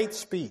made a great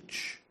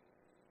speech,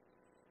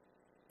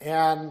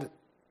 and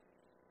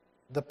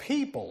the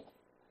people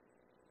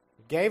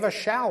gave a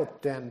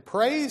shout and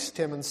praised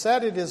him and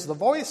said, "It is the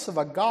voice of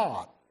a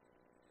God."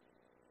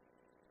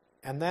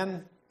 And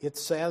then it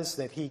says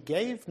that he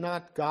gave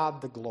not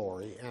God the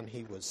glory, and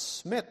he was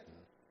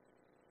smitten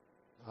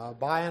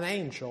by an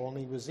angel, and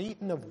he was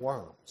eaten of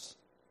worms,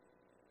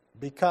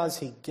 because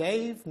he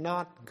gave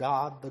not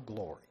God the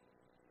glory.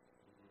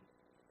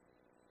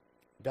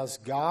 Does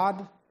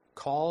God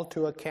call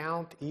to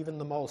account even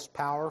the most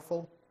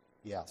powerful?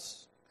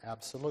 Yes,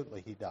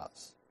 absolutely he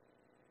does.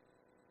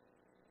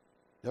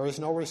 There is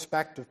no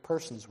respect of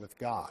persons with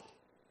God.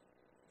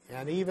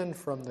 And even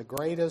from the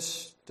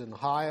greatest and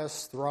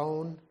highest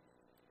throne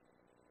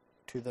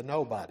to the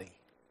nobody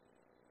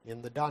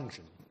in the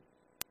dungeon,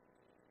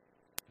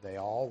 they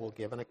all will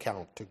give an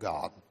account to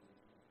God.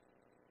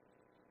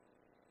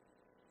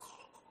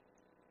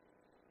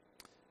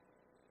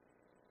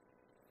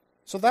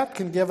 So that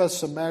can give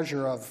us a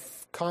measure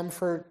of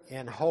comfort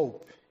and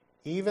hope,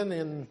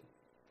 even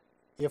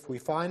if we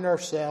find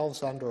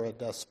ourselves under a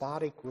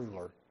despotic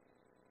ruler,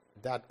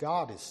 that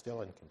God is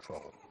still in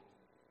control.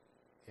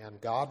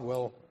 And God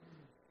will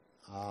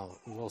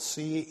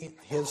see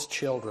his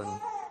children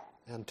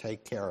and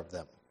take care of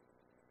them.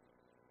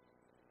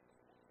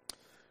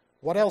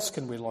 What else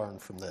can we learn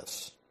from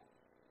this?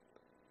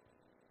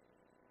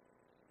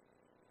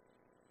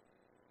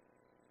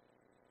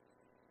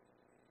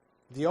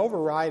 The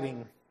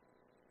overriding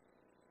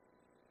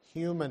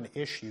human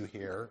issue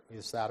here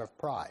is that of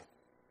pride.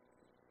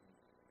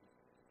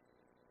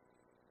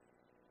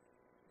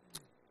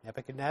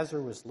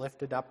 Nebuchadnezzar was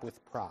lifted up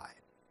with pride.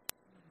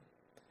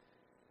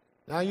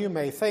 Now you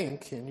may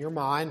think in your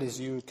mind as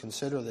you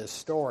consider this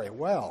story,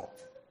 well,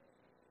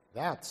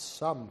 that's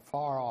some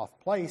far-off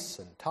place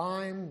and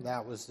time.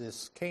 That was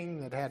this king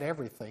that had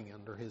everything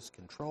under his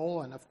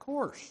control, and of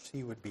course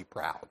he would be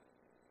proud.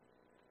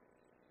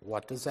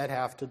 What does that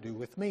have to do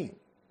with me?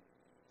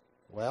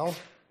 Well,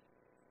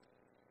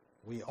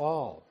 we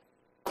all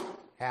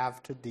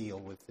have to deal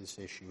with this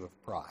issue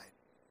of pride.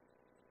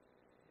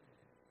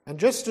 And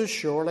just as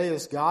surely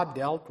as God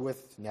dealt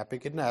with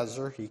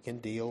Nebuchadnezzar, he can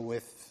deal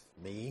with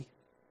me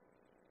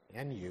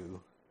and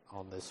you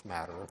on this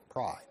matter of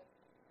pride.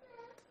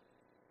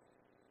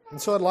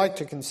 And so I'd like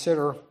to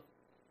consider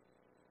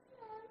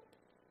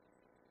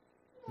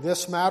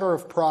this matter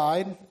of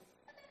pride.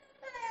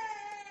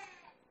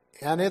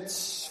 And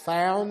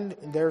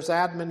there's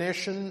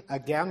admonition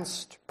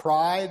against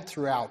pride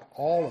throughout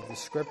all of the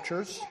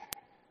Scriptures.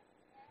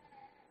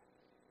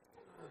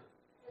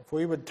 If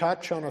we would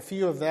touch on a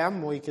few of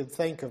them, we could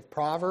think of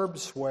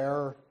Proverbs,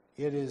 where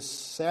it is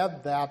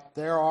said that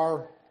there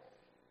are,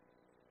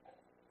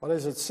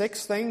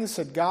 6 things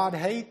that God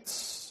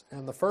hates?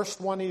 And the first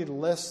one he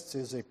lists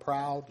is a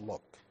proud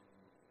look.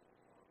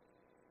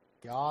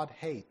 God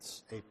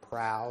hates a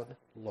proud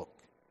look.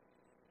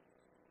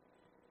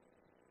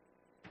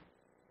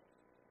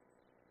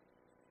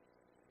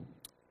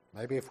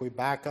 Maybe if we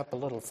back up a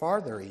little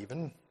farther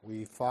even,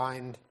 we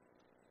find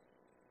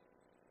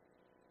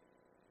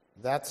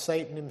that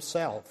Satan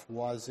himself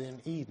was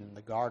in Eden,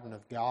 the garden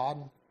of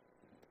God,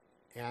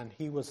 and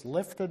he was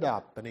lifted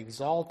up and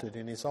exalted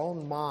in his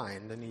own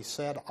mind, and he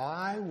said,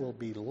 "I will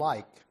be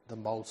like the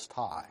Most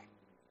High."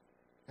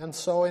 And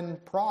so in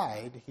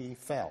pride he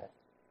fell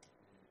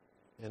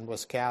and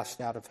was cast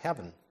out of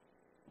heaven.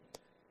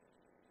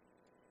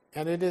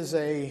 And it is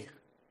a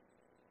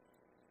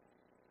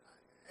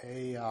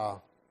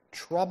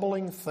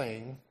troubling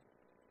thing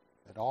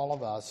that all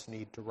of us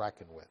need to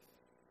reckon with.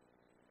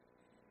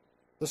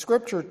 The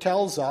Scripture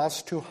tells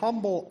us to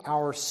humble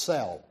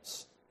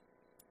ourselves.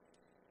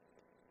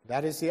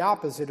 That is the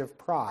opposite of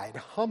pride,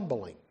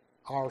 humbling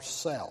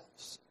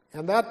ourselves.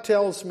 And that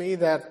tells me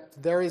that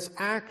there is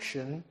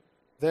action,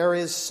 there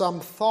is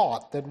some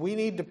thought that we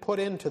need to put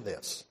into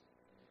this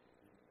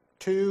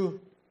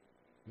to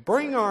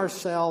bring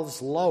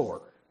ourselves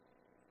lower,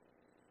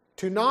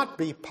 to not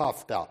be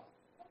puffed up,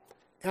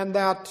 And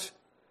that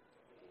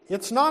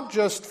it's not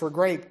just for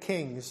great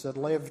kings that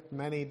lived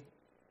many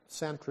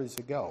centuries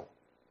ago,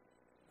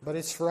 but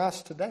it's for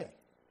us today.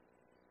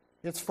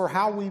 It's for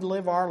how we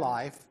live our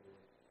life,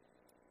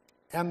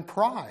 and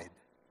pride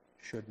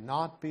should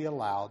not be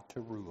allowed to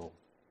rule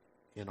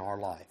in our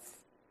life.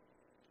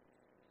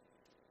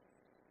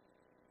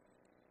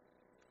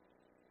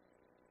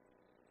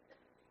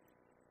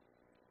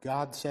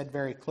 God said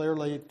very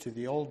clearly to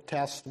the Old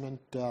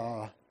Testament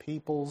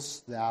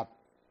peoples that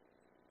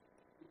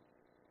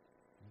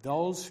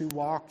those who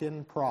walk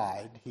in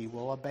pride he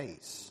will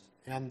abase,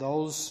 and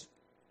those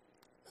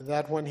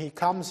that when he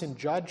comes in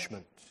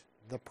judgment,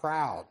 the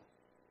proud.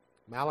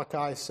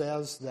 Malachi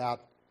says that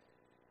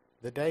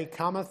the day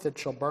cometh that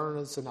shall burn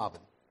as an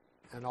oven,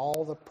 and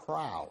all the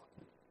proud,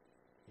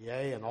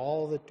 yea, and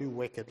all that do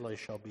wickedly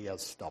shall be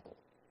as stubble.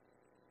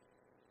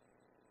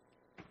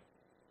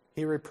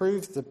 He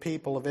reproved the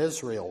people of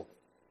Israel.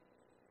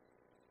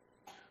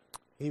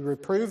 He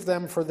reproved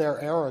them for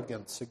their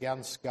arrogance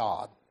against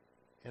God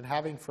and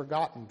having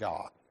forgotten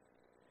God.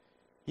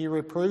 He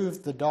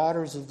reproved the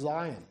daughters of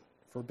Zion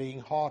for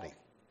being haughty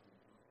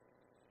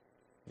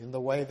in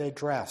the way they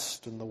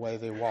dressed and the way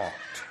they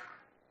walked.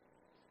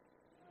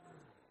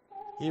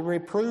 He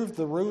reproved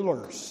the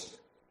rulers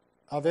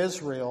of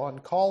Israel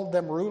and called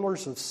them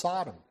rulers of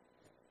Sodom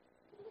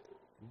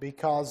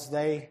because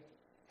they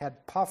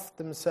had puffed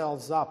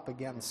themselves up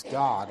against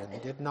God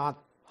and did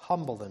not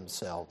humble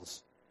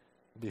themselves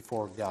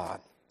before God.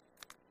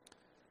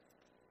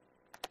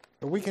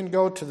 But we can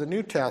go to the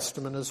New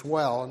Testament as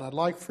well, and I'd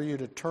like for you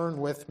to turn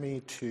with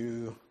me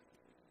to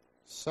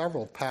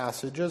several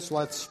passages.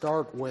 Let's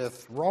start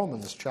with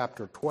Romans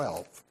chapter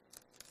 12.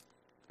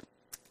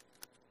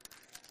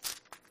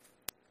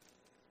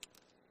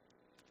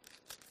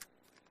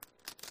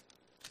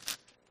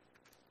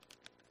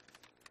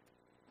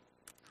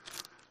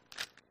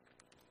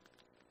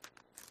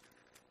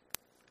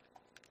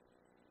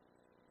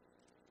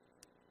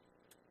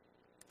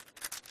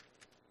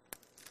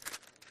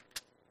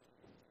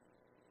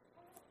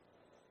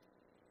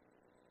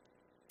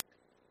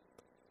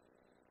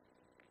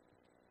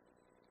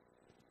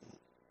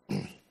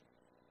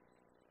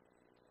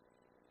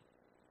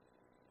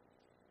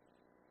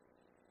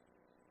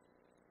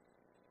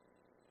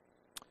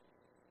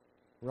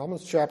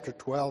 Romans chapter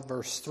 12,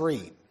 verse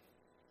 3.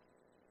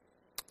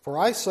 For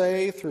I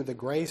say, through the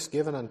grace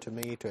given unto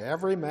me, to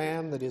every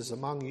man that is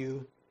among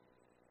you,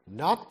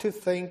 not to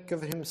think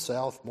of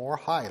himself more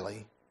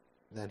highly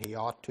than he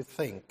ought to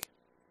think,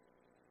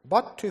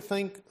 but to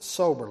think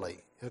soberly,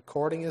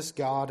 according as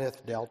God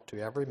hath dealt to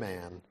every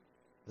man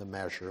the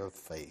measure of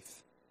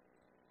faith.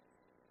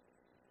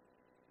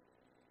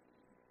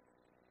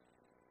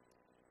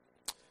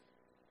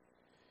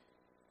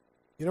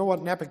 You know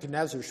what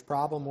Nebuchadnezzar's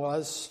problem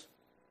was?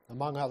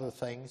 Among other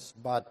things,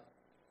 but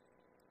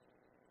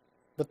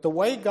the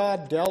way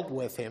God dealt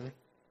with him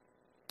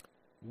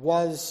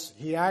was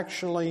he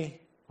actually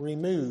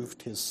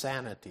removed his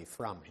sanity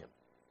from him.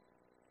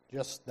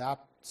 Just that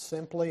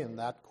simply and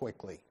that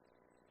quickly,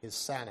 his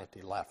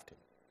sanity left him.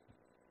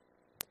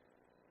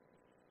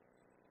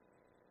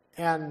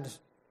 And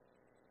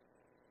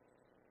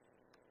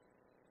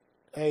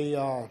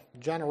a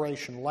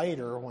generation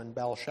later, when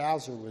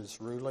Belshazzar was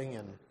ruling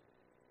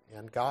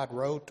and God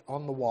wrote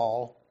on the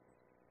wall,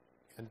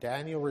 and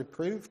Daniel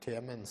reproved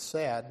him and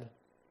said,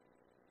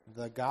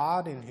 the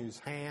God in whose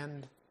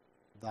hand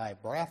thy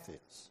breath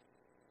is,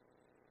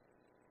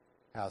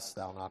 hast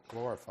thou not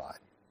glorified.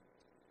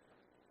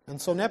 And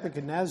so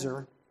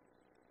Nebuchadnezzar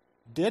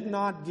did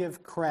not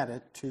give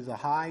credit to the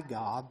high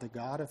God, the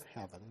God of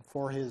heaven,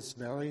 for his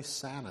very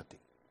sanity.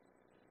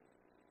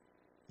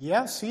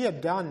 Yes, he had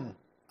done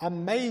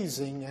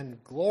amazing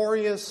and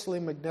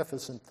gloriously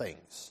magnificent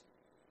things.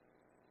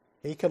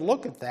 He could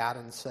look at that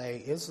and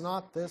say, is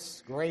not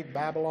this great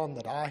Babylon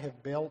that I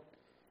have built?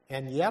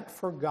 And yet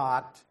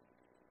forgot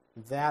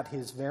that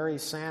his very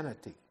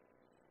sanity,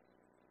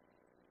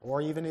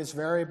 or even his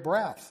very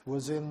breath,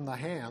 was in the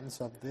hands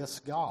of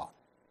this God.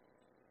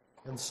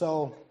 And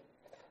so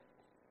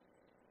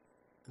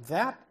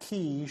that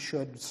key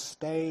should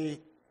stay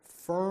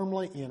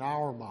firmly in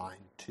our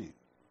mind too.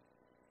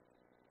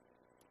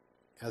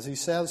 As he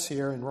says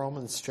here in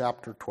Romans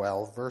chapter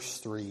 12, verse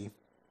 3,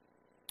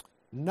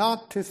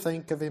 not to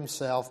think of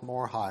himself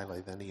more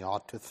highly than he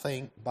ought to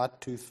think,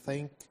 but to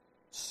think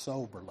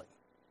soberly.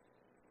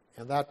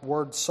 And that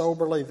word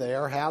soberly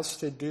there has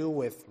to do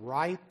with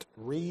right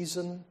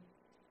reason,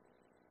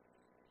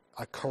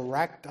 a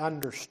correct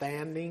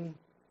understanding,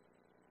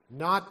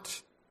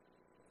 not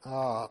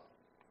some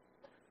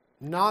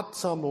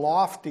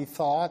lofty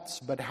thoughts,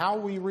 but how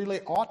we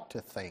really ought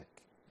to think.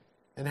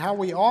 And how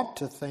we ought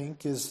to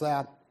think is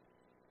that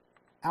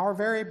our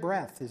very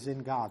breath is in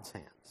God's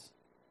hands.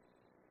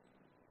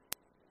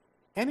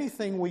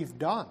 Anything we've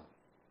done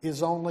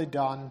is only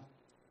done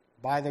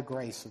by the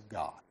grace of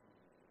God.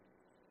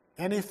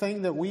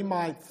 Anything that we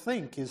might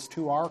think is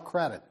to our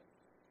credit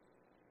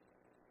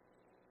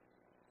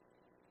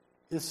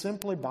is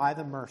simply by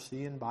the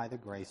mercy and by the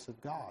grace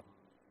of God.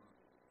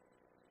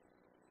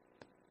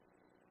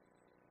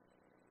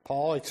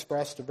 Paul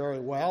expressed it very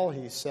well.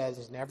 He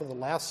says,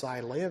 "Nevertheless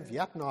I live,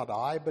 yet not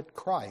I, but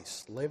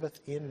Christ liveth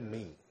in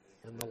me.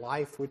 And the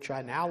life which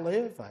I now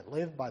live, I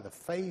live by the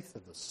faith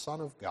of the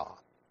Son of God."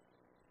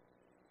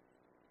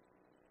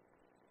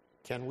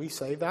 Can we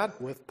say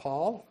that with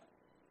Paul?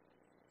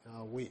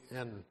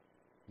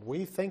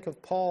 We think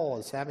of Paul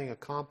as having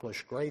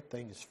accomplished great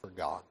things for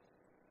God.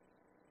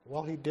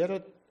 Well, he did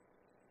it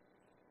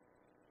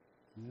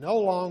no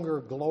longer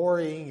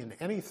glorying in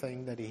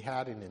anything that he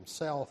had in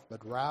himself,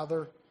 but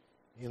rather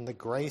in the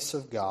grace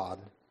of God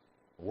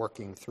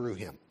working through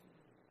him.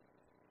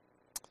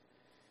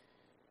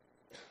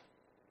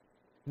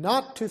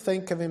 Not to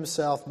think of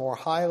himself more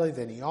highly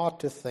than he ought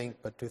to think,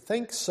 but to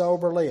think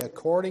soberly,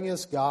 according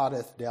as God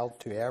hath dealt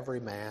to every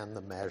man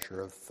the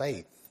measure of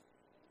faith.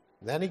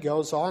 Then he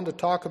goes on to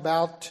talk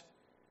about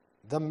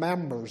the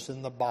members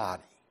in the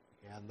body.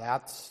 And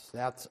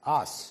that's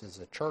us as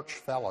a church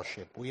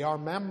fellowship. We are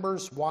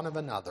members one of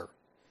another.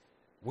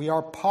 We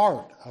are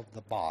part of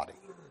the body.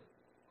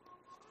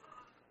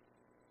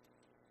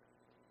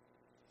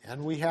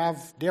 And we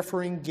have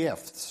differing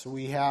gifts.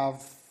 We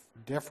have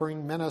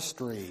differing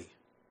ministry.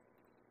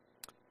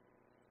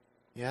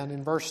 And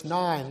in verse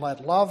 9,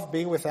 let love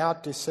be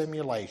without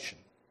dissimulation,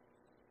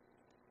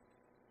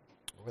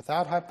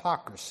 without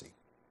hypocrisy.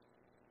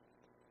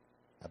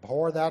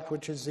 Abhor that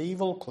which is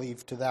evil,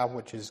 cleave to that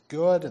which is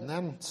good. And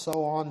then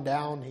so on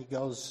down, he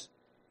goes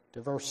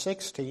to verse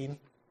 16.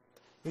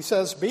 He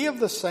says, be of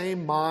the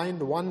same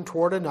mind one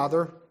toward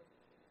another.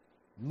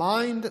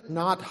 Mind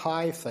not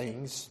high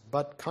things,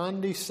 but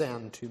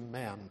condescend to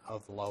men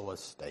of low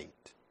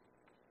estate.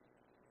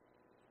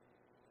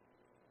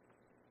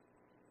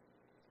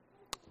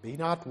 Be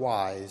not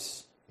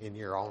wise in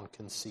your own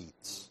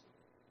conceits.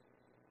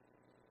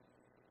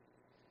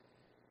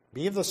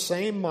 Be of the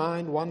same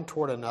mind one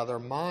toward another.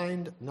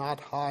 Mind not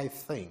high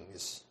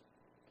things,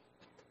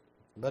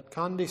 but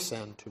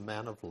condescend to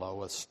men of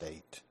low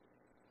estate.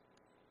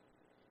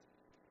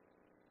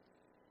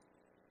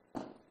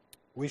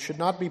 We should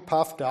not be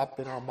puffed up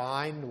in our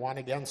mind one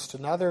against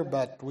another,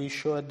 but we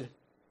should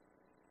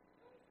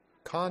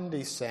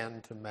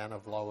condescend to men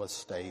of low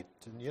estate.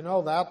 And you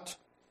know, that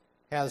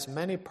has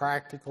many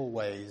practical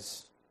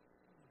ways.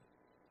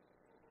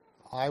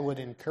 I would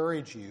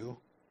encourage you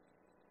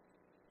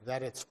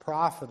that it's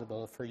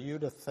profitable for you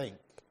to think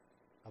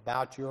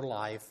about your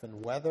life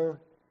and whether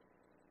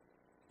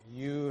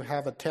you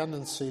have a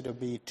tendency to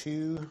be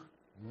too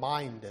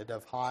minded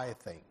of high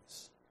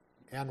things,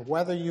 and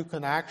whether you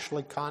can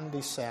actually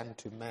condescend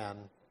to men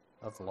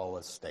of low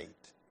estate.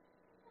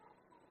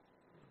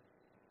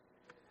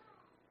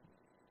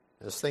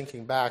 I was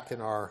thinking back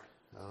in our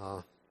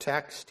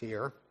text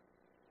here,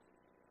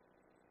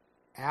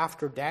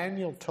 after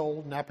Daniel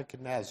told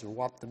Nebuchadnezzar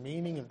what the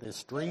meaning of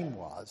this dream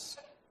was,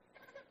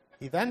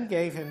 he then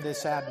gave him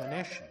this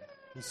admonition.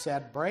 He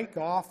said, break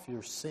off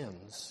your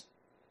sins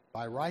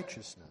by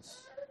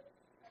righteousness.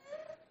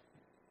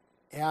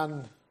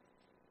 And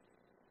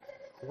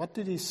what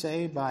did he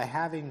say by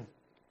having,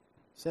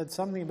 said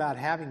something about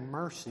having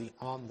mercy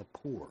on the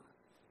poor.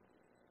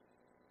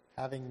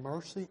 Having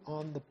mercy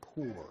on the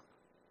poor.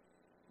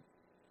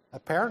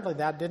 Apparently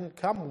that didn't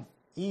come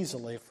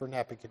easily for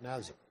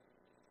Nebuchadnezzar.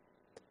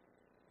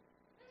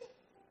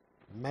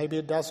 Maybe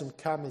it doesn't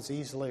come as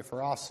easily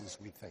for us as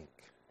we think.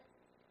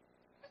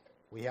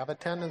 We have a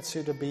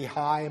tendency to be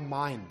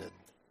high-minded.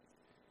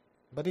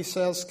 But he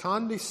says,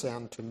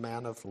 condescend to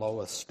men of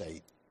low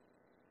estate.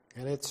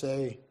 And it's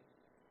a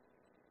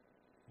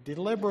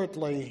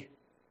deliberately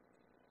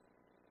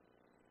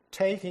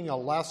taking a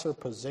lesser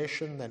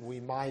position than we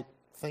might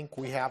think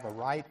we have a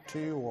right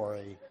to,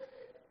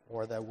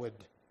 or that would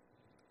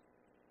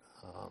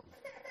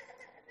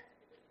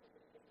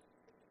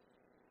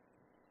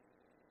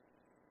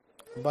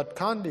but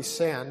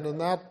condescend, and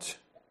that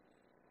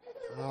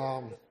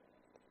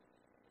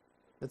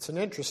it's an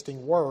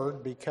interesting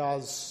word,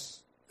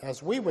 because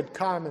as we would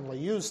commonly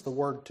use the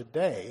word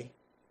today,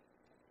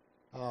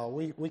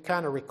 we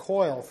kind of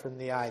recoil from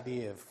the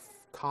idea of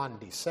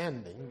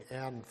condescending.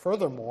 And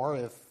furthermore,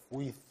 if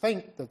we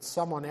think that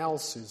someone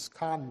else is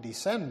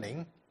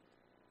condescending,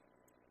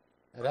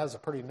 it has a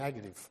pretty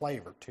negative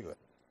flavor to it.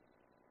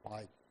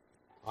 Like,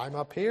 I'm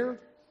up here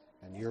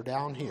and you're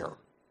down here.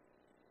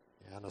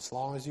 And as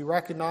long as you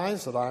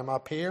recognize that I'm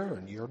up here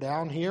and you're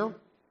down here,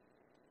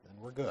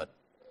 then we're good.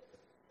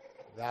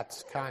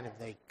 That's kind of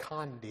the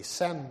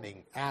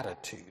condescending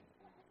attitude.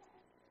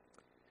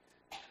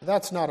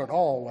 That's not at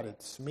all what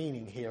it's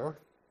meaning here.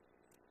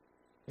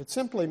 It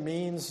simply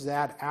means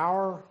that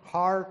our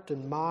heart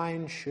and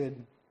mind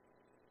should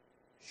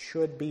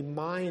be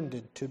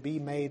minded to be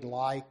made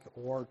like,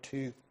 or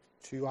to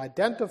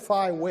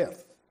identify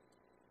with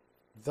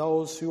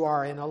those who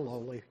are in a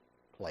lowly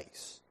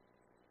place,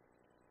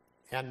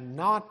 and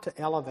not to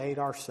elevate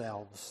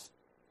ourselves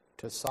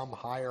to some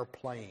higher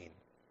plane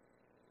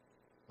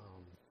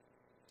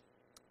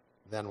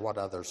than what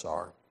others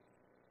are.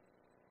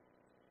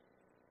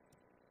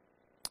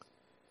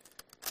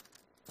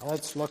 Now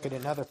let's look at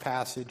another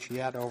passage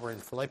yet over in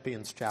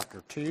Philippians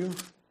chapter 2.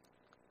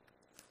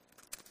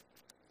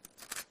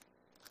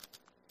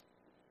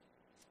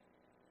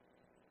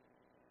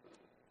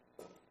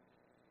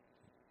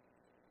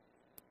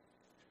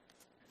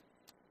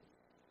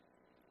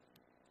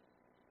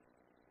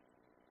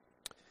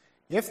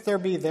 If there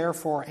be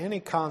therefore any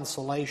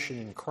consolation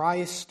in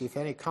Christ, if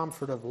any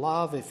comfort of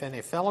love, if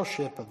any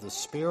fellowship of the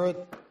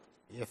Spirit,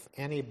 if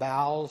any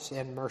bowels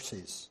and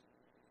mercies,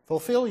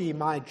 fulfill ye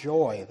my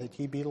joy, that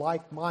ye be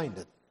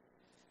like-minded,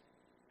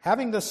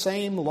 having the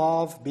same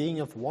love, being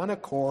of one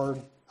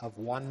accord, of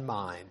one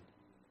mind.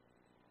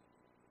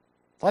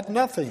 Let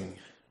nothing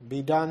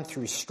be done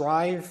through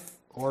strife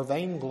or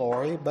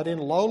vainglory, but in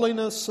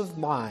lowliness of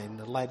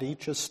mind let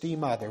each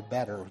esteem other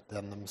better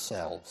than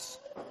themselves.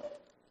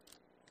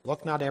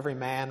 Look not every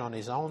man on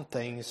his own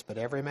things, but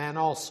every man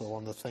also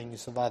on the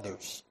things of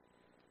others.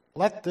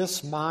 Let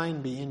this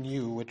mind be in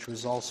you, which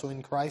was also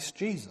in Christ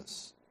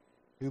Jesus,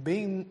 who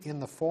being in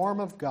the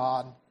form of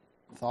God,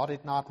 thought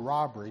it not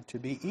robbery to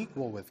be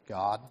equal with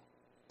God,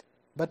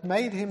 but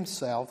made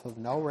himself of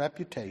no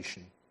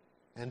reputation,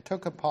 and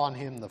took upon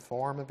him the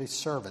form of a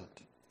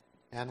servant,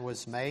 and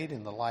was made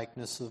in the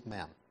likeness of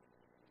men.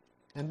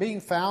 And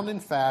being found in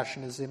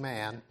fashion as a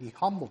man, he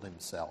humbled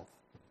himself,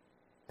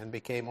 and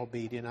became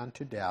obedient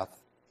unto death,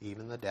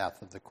 even the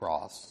death of the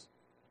cross.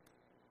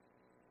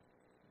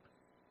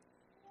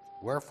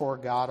 Wherefore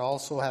God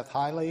also hath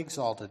highly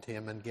exalted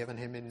him, and given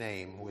him a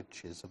name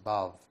which is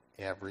above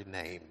every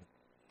name.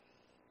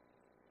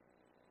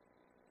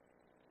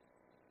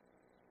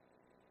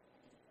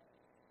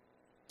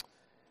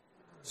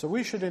 So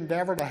we should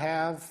endeavor to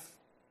have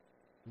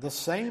the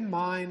same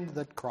mind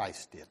that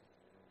Christ did,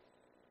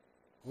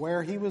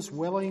 where he was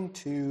willing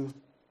to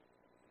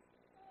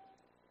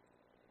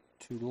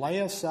lay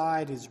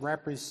aside his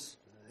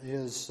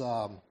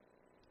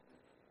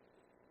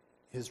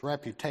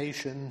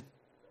reputation,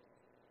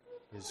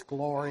 his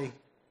glory,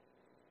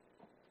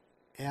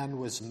 and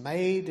was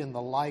made in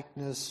the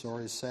likeness,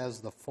 or it says,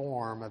 the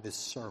form of his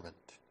servant.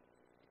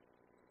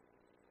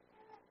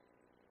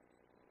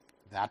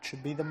 That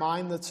should be the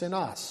mind that's in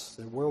us,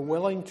 that we're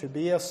willing to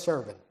be a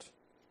servant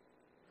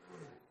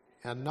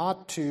and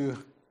not to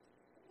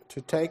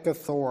take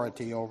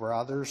authority over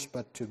others,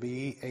 but to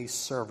be a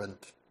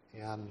servant.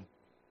 And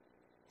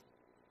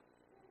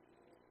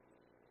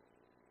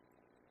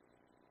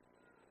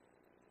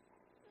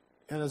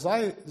as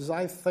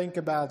I think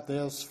about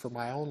this for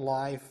my own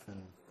life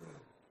and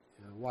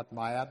what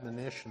my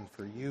admonition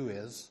for you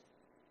is,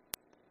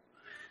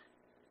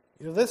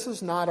 this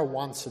is not a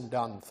once and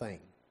done thing.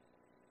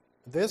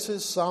 This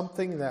is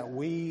something that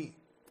we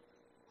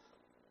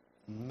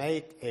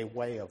make a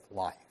way of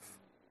life.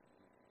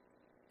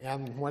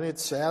 And when it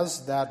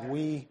says that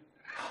we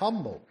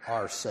humble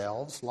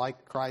ourselves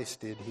like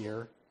Christ did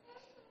here,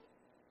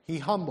 he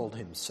humbled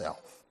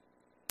himself.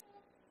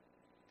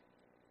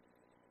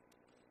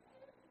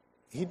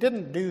 He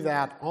didn't do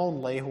that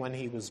only when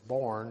he was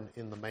born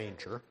in the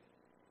manger.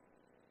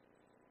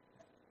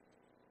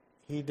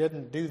 He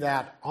didn't do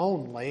that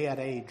only at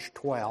age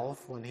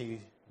 12 when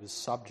he was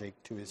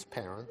subject to his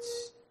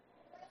parents.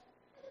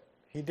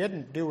 He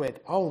didn't do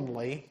it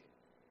only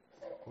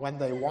when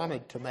they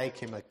wanted to make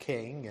him a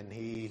king and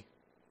he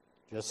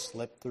just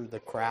slipped through the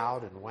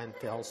crowd and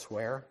went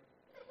elsewhere.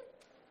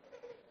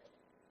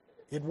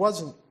 It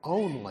wasn't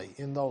only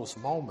in those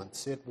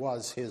moments, it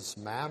was his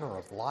manner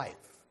of life.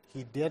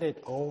 He did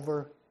it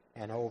over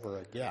and over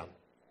again,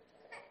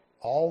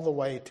 all the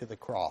way to the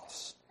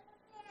cross.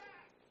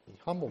 He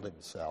humbled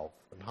himself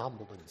and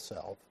humbled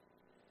himself.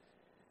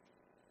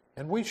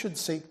 And we should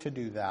seek to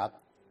do that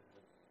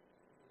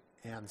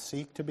and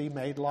seek to be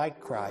made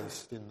like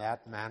Christ in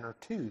that manner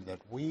too,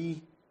 that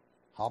we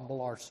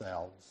humble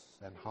ourselves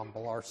and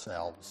humble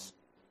ourselves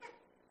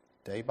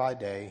day by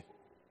day.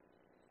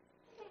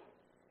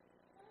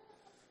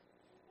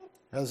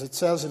 As it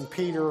says in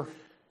Peter,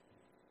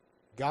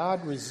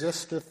 God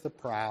resisteth the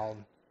proud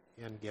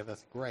and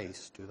giveth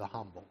grace to the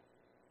humble.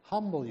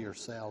 Humble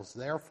yourselves,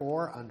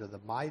 therefore, under the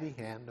mighty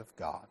hand of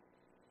God,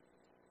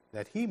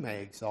 that he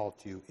may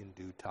exalt you in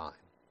due time.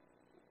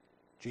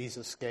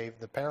 Jesus gave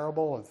the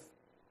parable of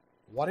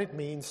what it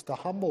means to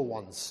humble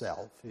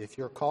oneself. If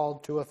you're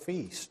called to a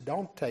feast,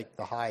 don't take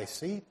the high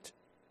seat,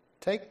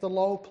 take the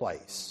low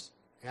place.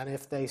 And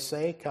if they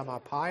say, come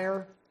up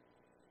higher,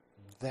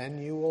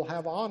 then you will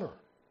have honor.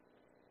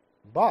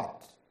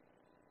 But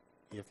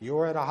if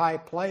you're at a high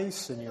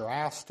place and you're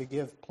asked to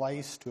give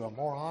place to a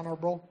more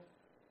honorable,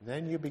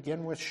 then you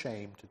begin with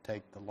shame to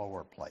take the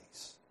lower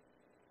place.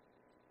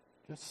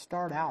 Just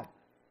start out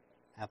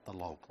at the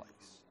low place.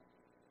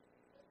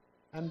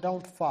 And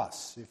don't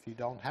fuss if you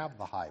don't have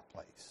the high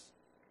place.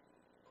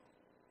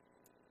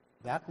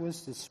 That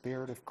was the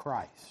Spirit of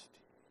Christ.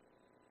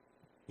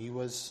 He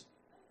was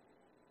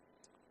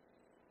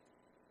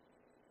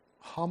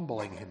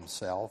humbling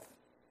himself,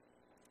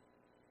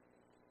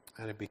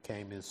 and it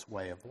became his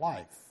way of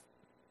life.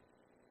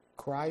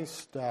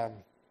 Christ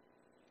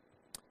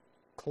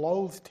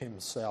clothed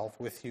himself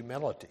with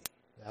humility.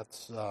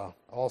 That's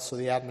also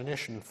the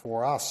admonition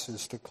for us,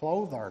 is to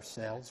clothe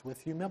ourselves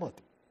with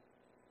humility.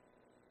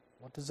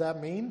 What does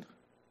that mean?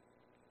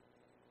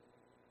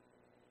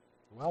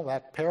 Well,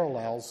 that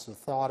parallels the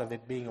thought of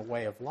it being a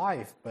way of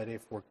life, but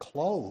if we're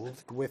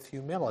clothed with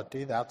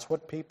humility, that's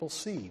what people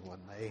see when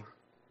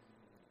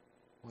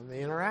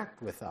they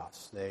interact with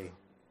us.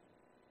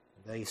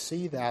 they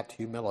see that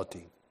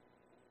humility.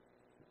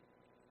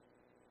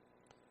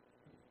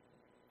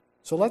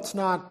 So let's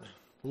not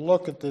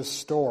look at this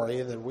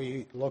story that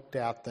we looked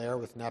at there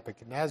with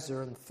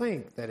Nebuchadnezzar and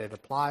think that it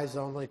applies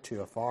only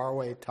to a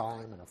faraway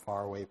time and a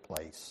faraway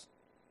place.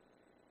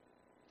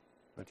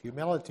 But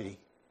humility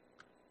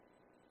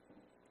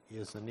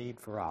is a need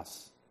for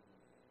us.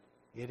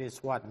 It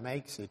is what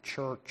makes a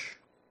church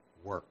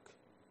work.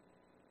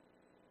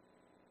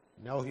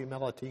 No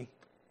humility,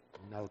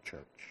 no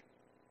church.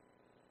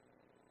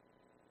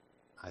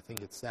 I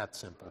think it's that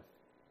simple.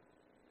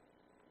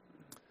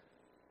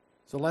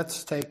 So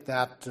let's take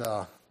that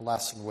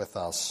lesson with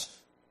us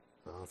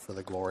for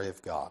the glory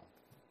of God.